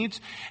people's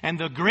needs. And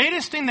the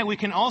greatest thing that we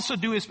can also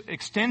do is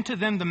extend to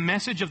them the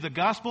message of the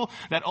gospel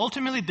that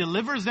ultimately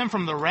delivers them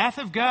from the wrath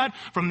of God,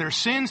 from their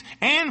sins,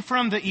 and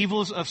from the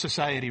evils of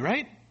society,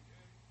 right?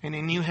 In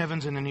a new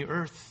heavens and a new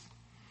earth.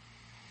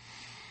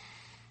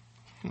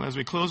 Well, as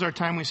we close our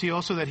time, we see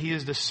also that he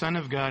is the Son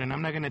of God. And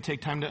I'm not going to take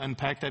time to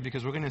unpack that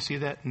because we're going to see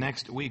that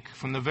next week.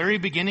 From the very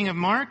beginning of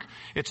Mark,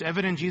 it's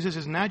evident Jesus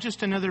is not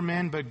just another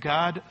man, but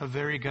God, a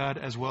very God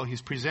as well.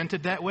 He's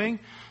presented that way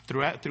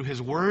through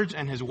his words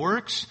and his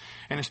works,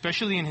 and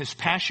especially in his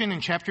passion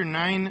in chapter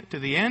 9 to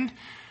the end,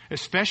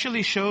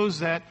 especially shows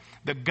that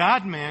the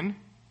God-man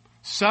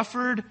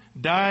suffered,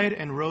 died,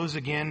 and rose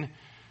again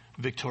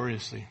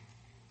victoriously.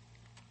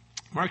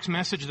 Mark's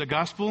message, the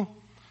gospel,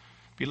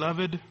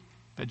 beloved,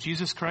 that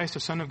Jesus Christ, the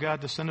Son of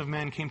God, the Son of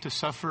Man, came to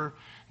suffer,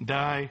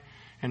 die,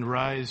 and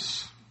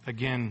rise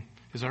again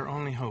is our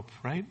only hope,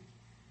 right?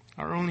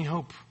 Our only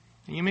hope.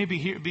 And you may be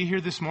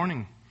here this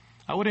morning.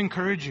 I would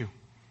encourage you.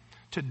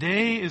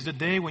 Today is the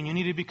day when you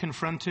need to be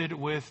confronted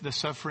with the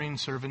suffering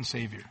servant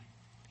Savior.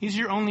 He's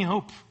your only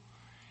hope.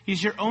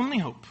 He's your only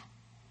hope.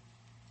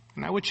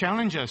 And I would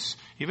challenge us,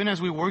 even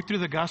as we work through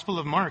the Gospel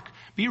of Mark,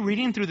 be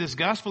reading through this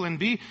Gospel and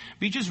be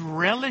just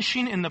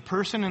relishing in the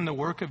person and the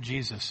work of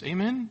Jesus.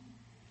 Amen?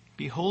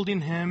 Beholding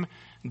him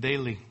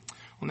daily.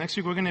 Well, next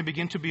week we're going to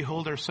begin to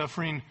behold our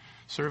suffering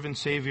servant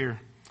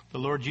Savior, the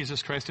Lord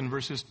Jesus Christ, in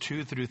verses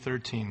 2 through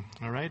 13.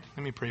 All right?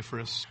 Let me pray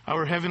for us.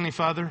 Our Heavenly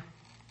Father,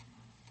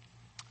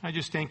 I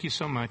just thank you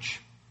so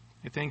much.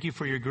 I thank you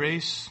for your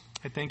grace.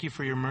 I thank you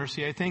for your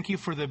mercy. I thank you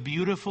for the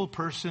beautiful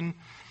person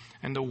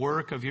and the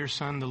work of your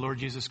Son, the Lord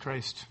Jesus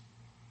Christ.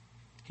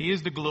 He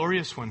is the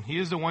glorious one. He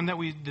is the one that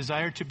we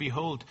desire to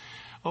behold.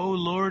 Oh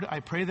Lord, I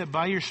pray that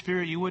by your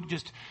Spirit you would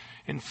just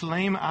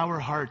inflame our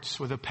hearts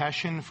with a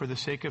passion for the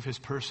sake of his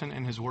person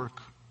and his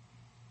work.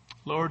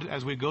 Lord,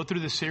 as we go through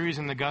the series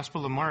in the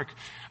Gospel of Mark,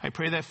 I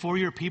pray that for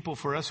your people,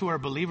 for us who are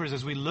believers,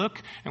 as we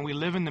look and we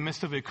live in the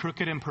midst of a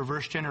crooked and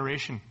perverse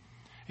generation,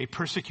 a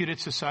persecuted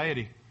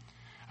society,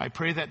 I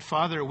pray that,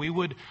 Father, we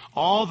would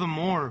all the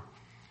more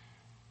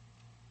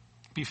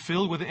be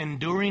filled with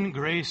enduring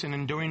grace and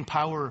enduring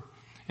power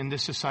in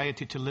this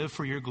society to live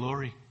for your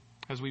glory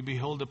as we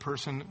behold the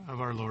person of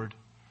our Lord.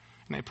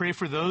 And I pray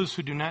for those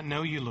who do not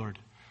know you, Lord,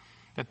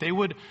 that they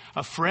would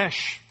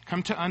afresh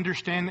come to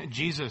understand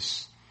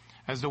Jesus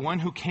as the one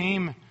who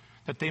came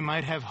that they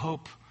might have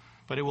hope,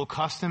 but it will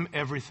cost them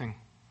everything.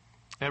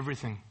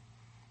 Everything.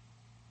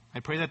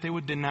 I pray that they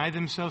would deny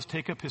themselves,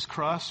 take up his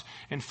cross,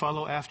 and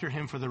follow after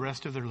him for the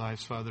rest of their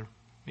lives, Father.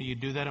 May you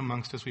do that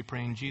amongst us, we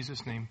pray in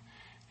Jesus' name.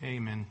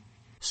 Amen.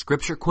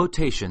 Scripture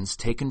quotations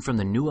taken from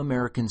the New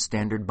American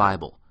Standard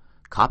Bible.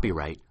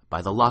 Copyright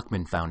by the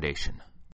Lockman Foundation.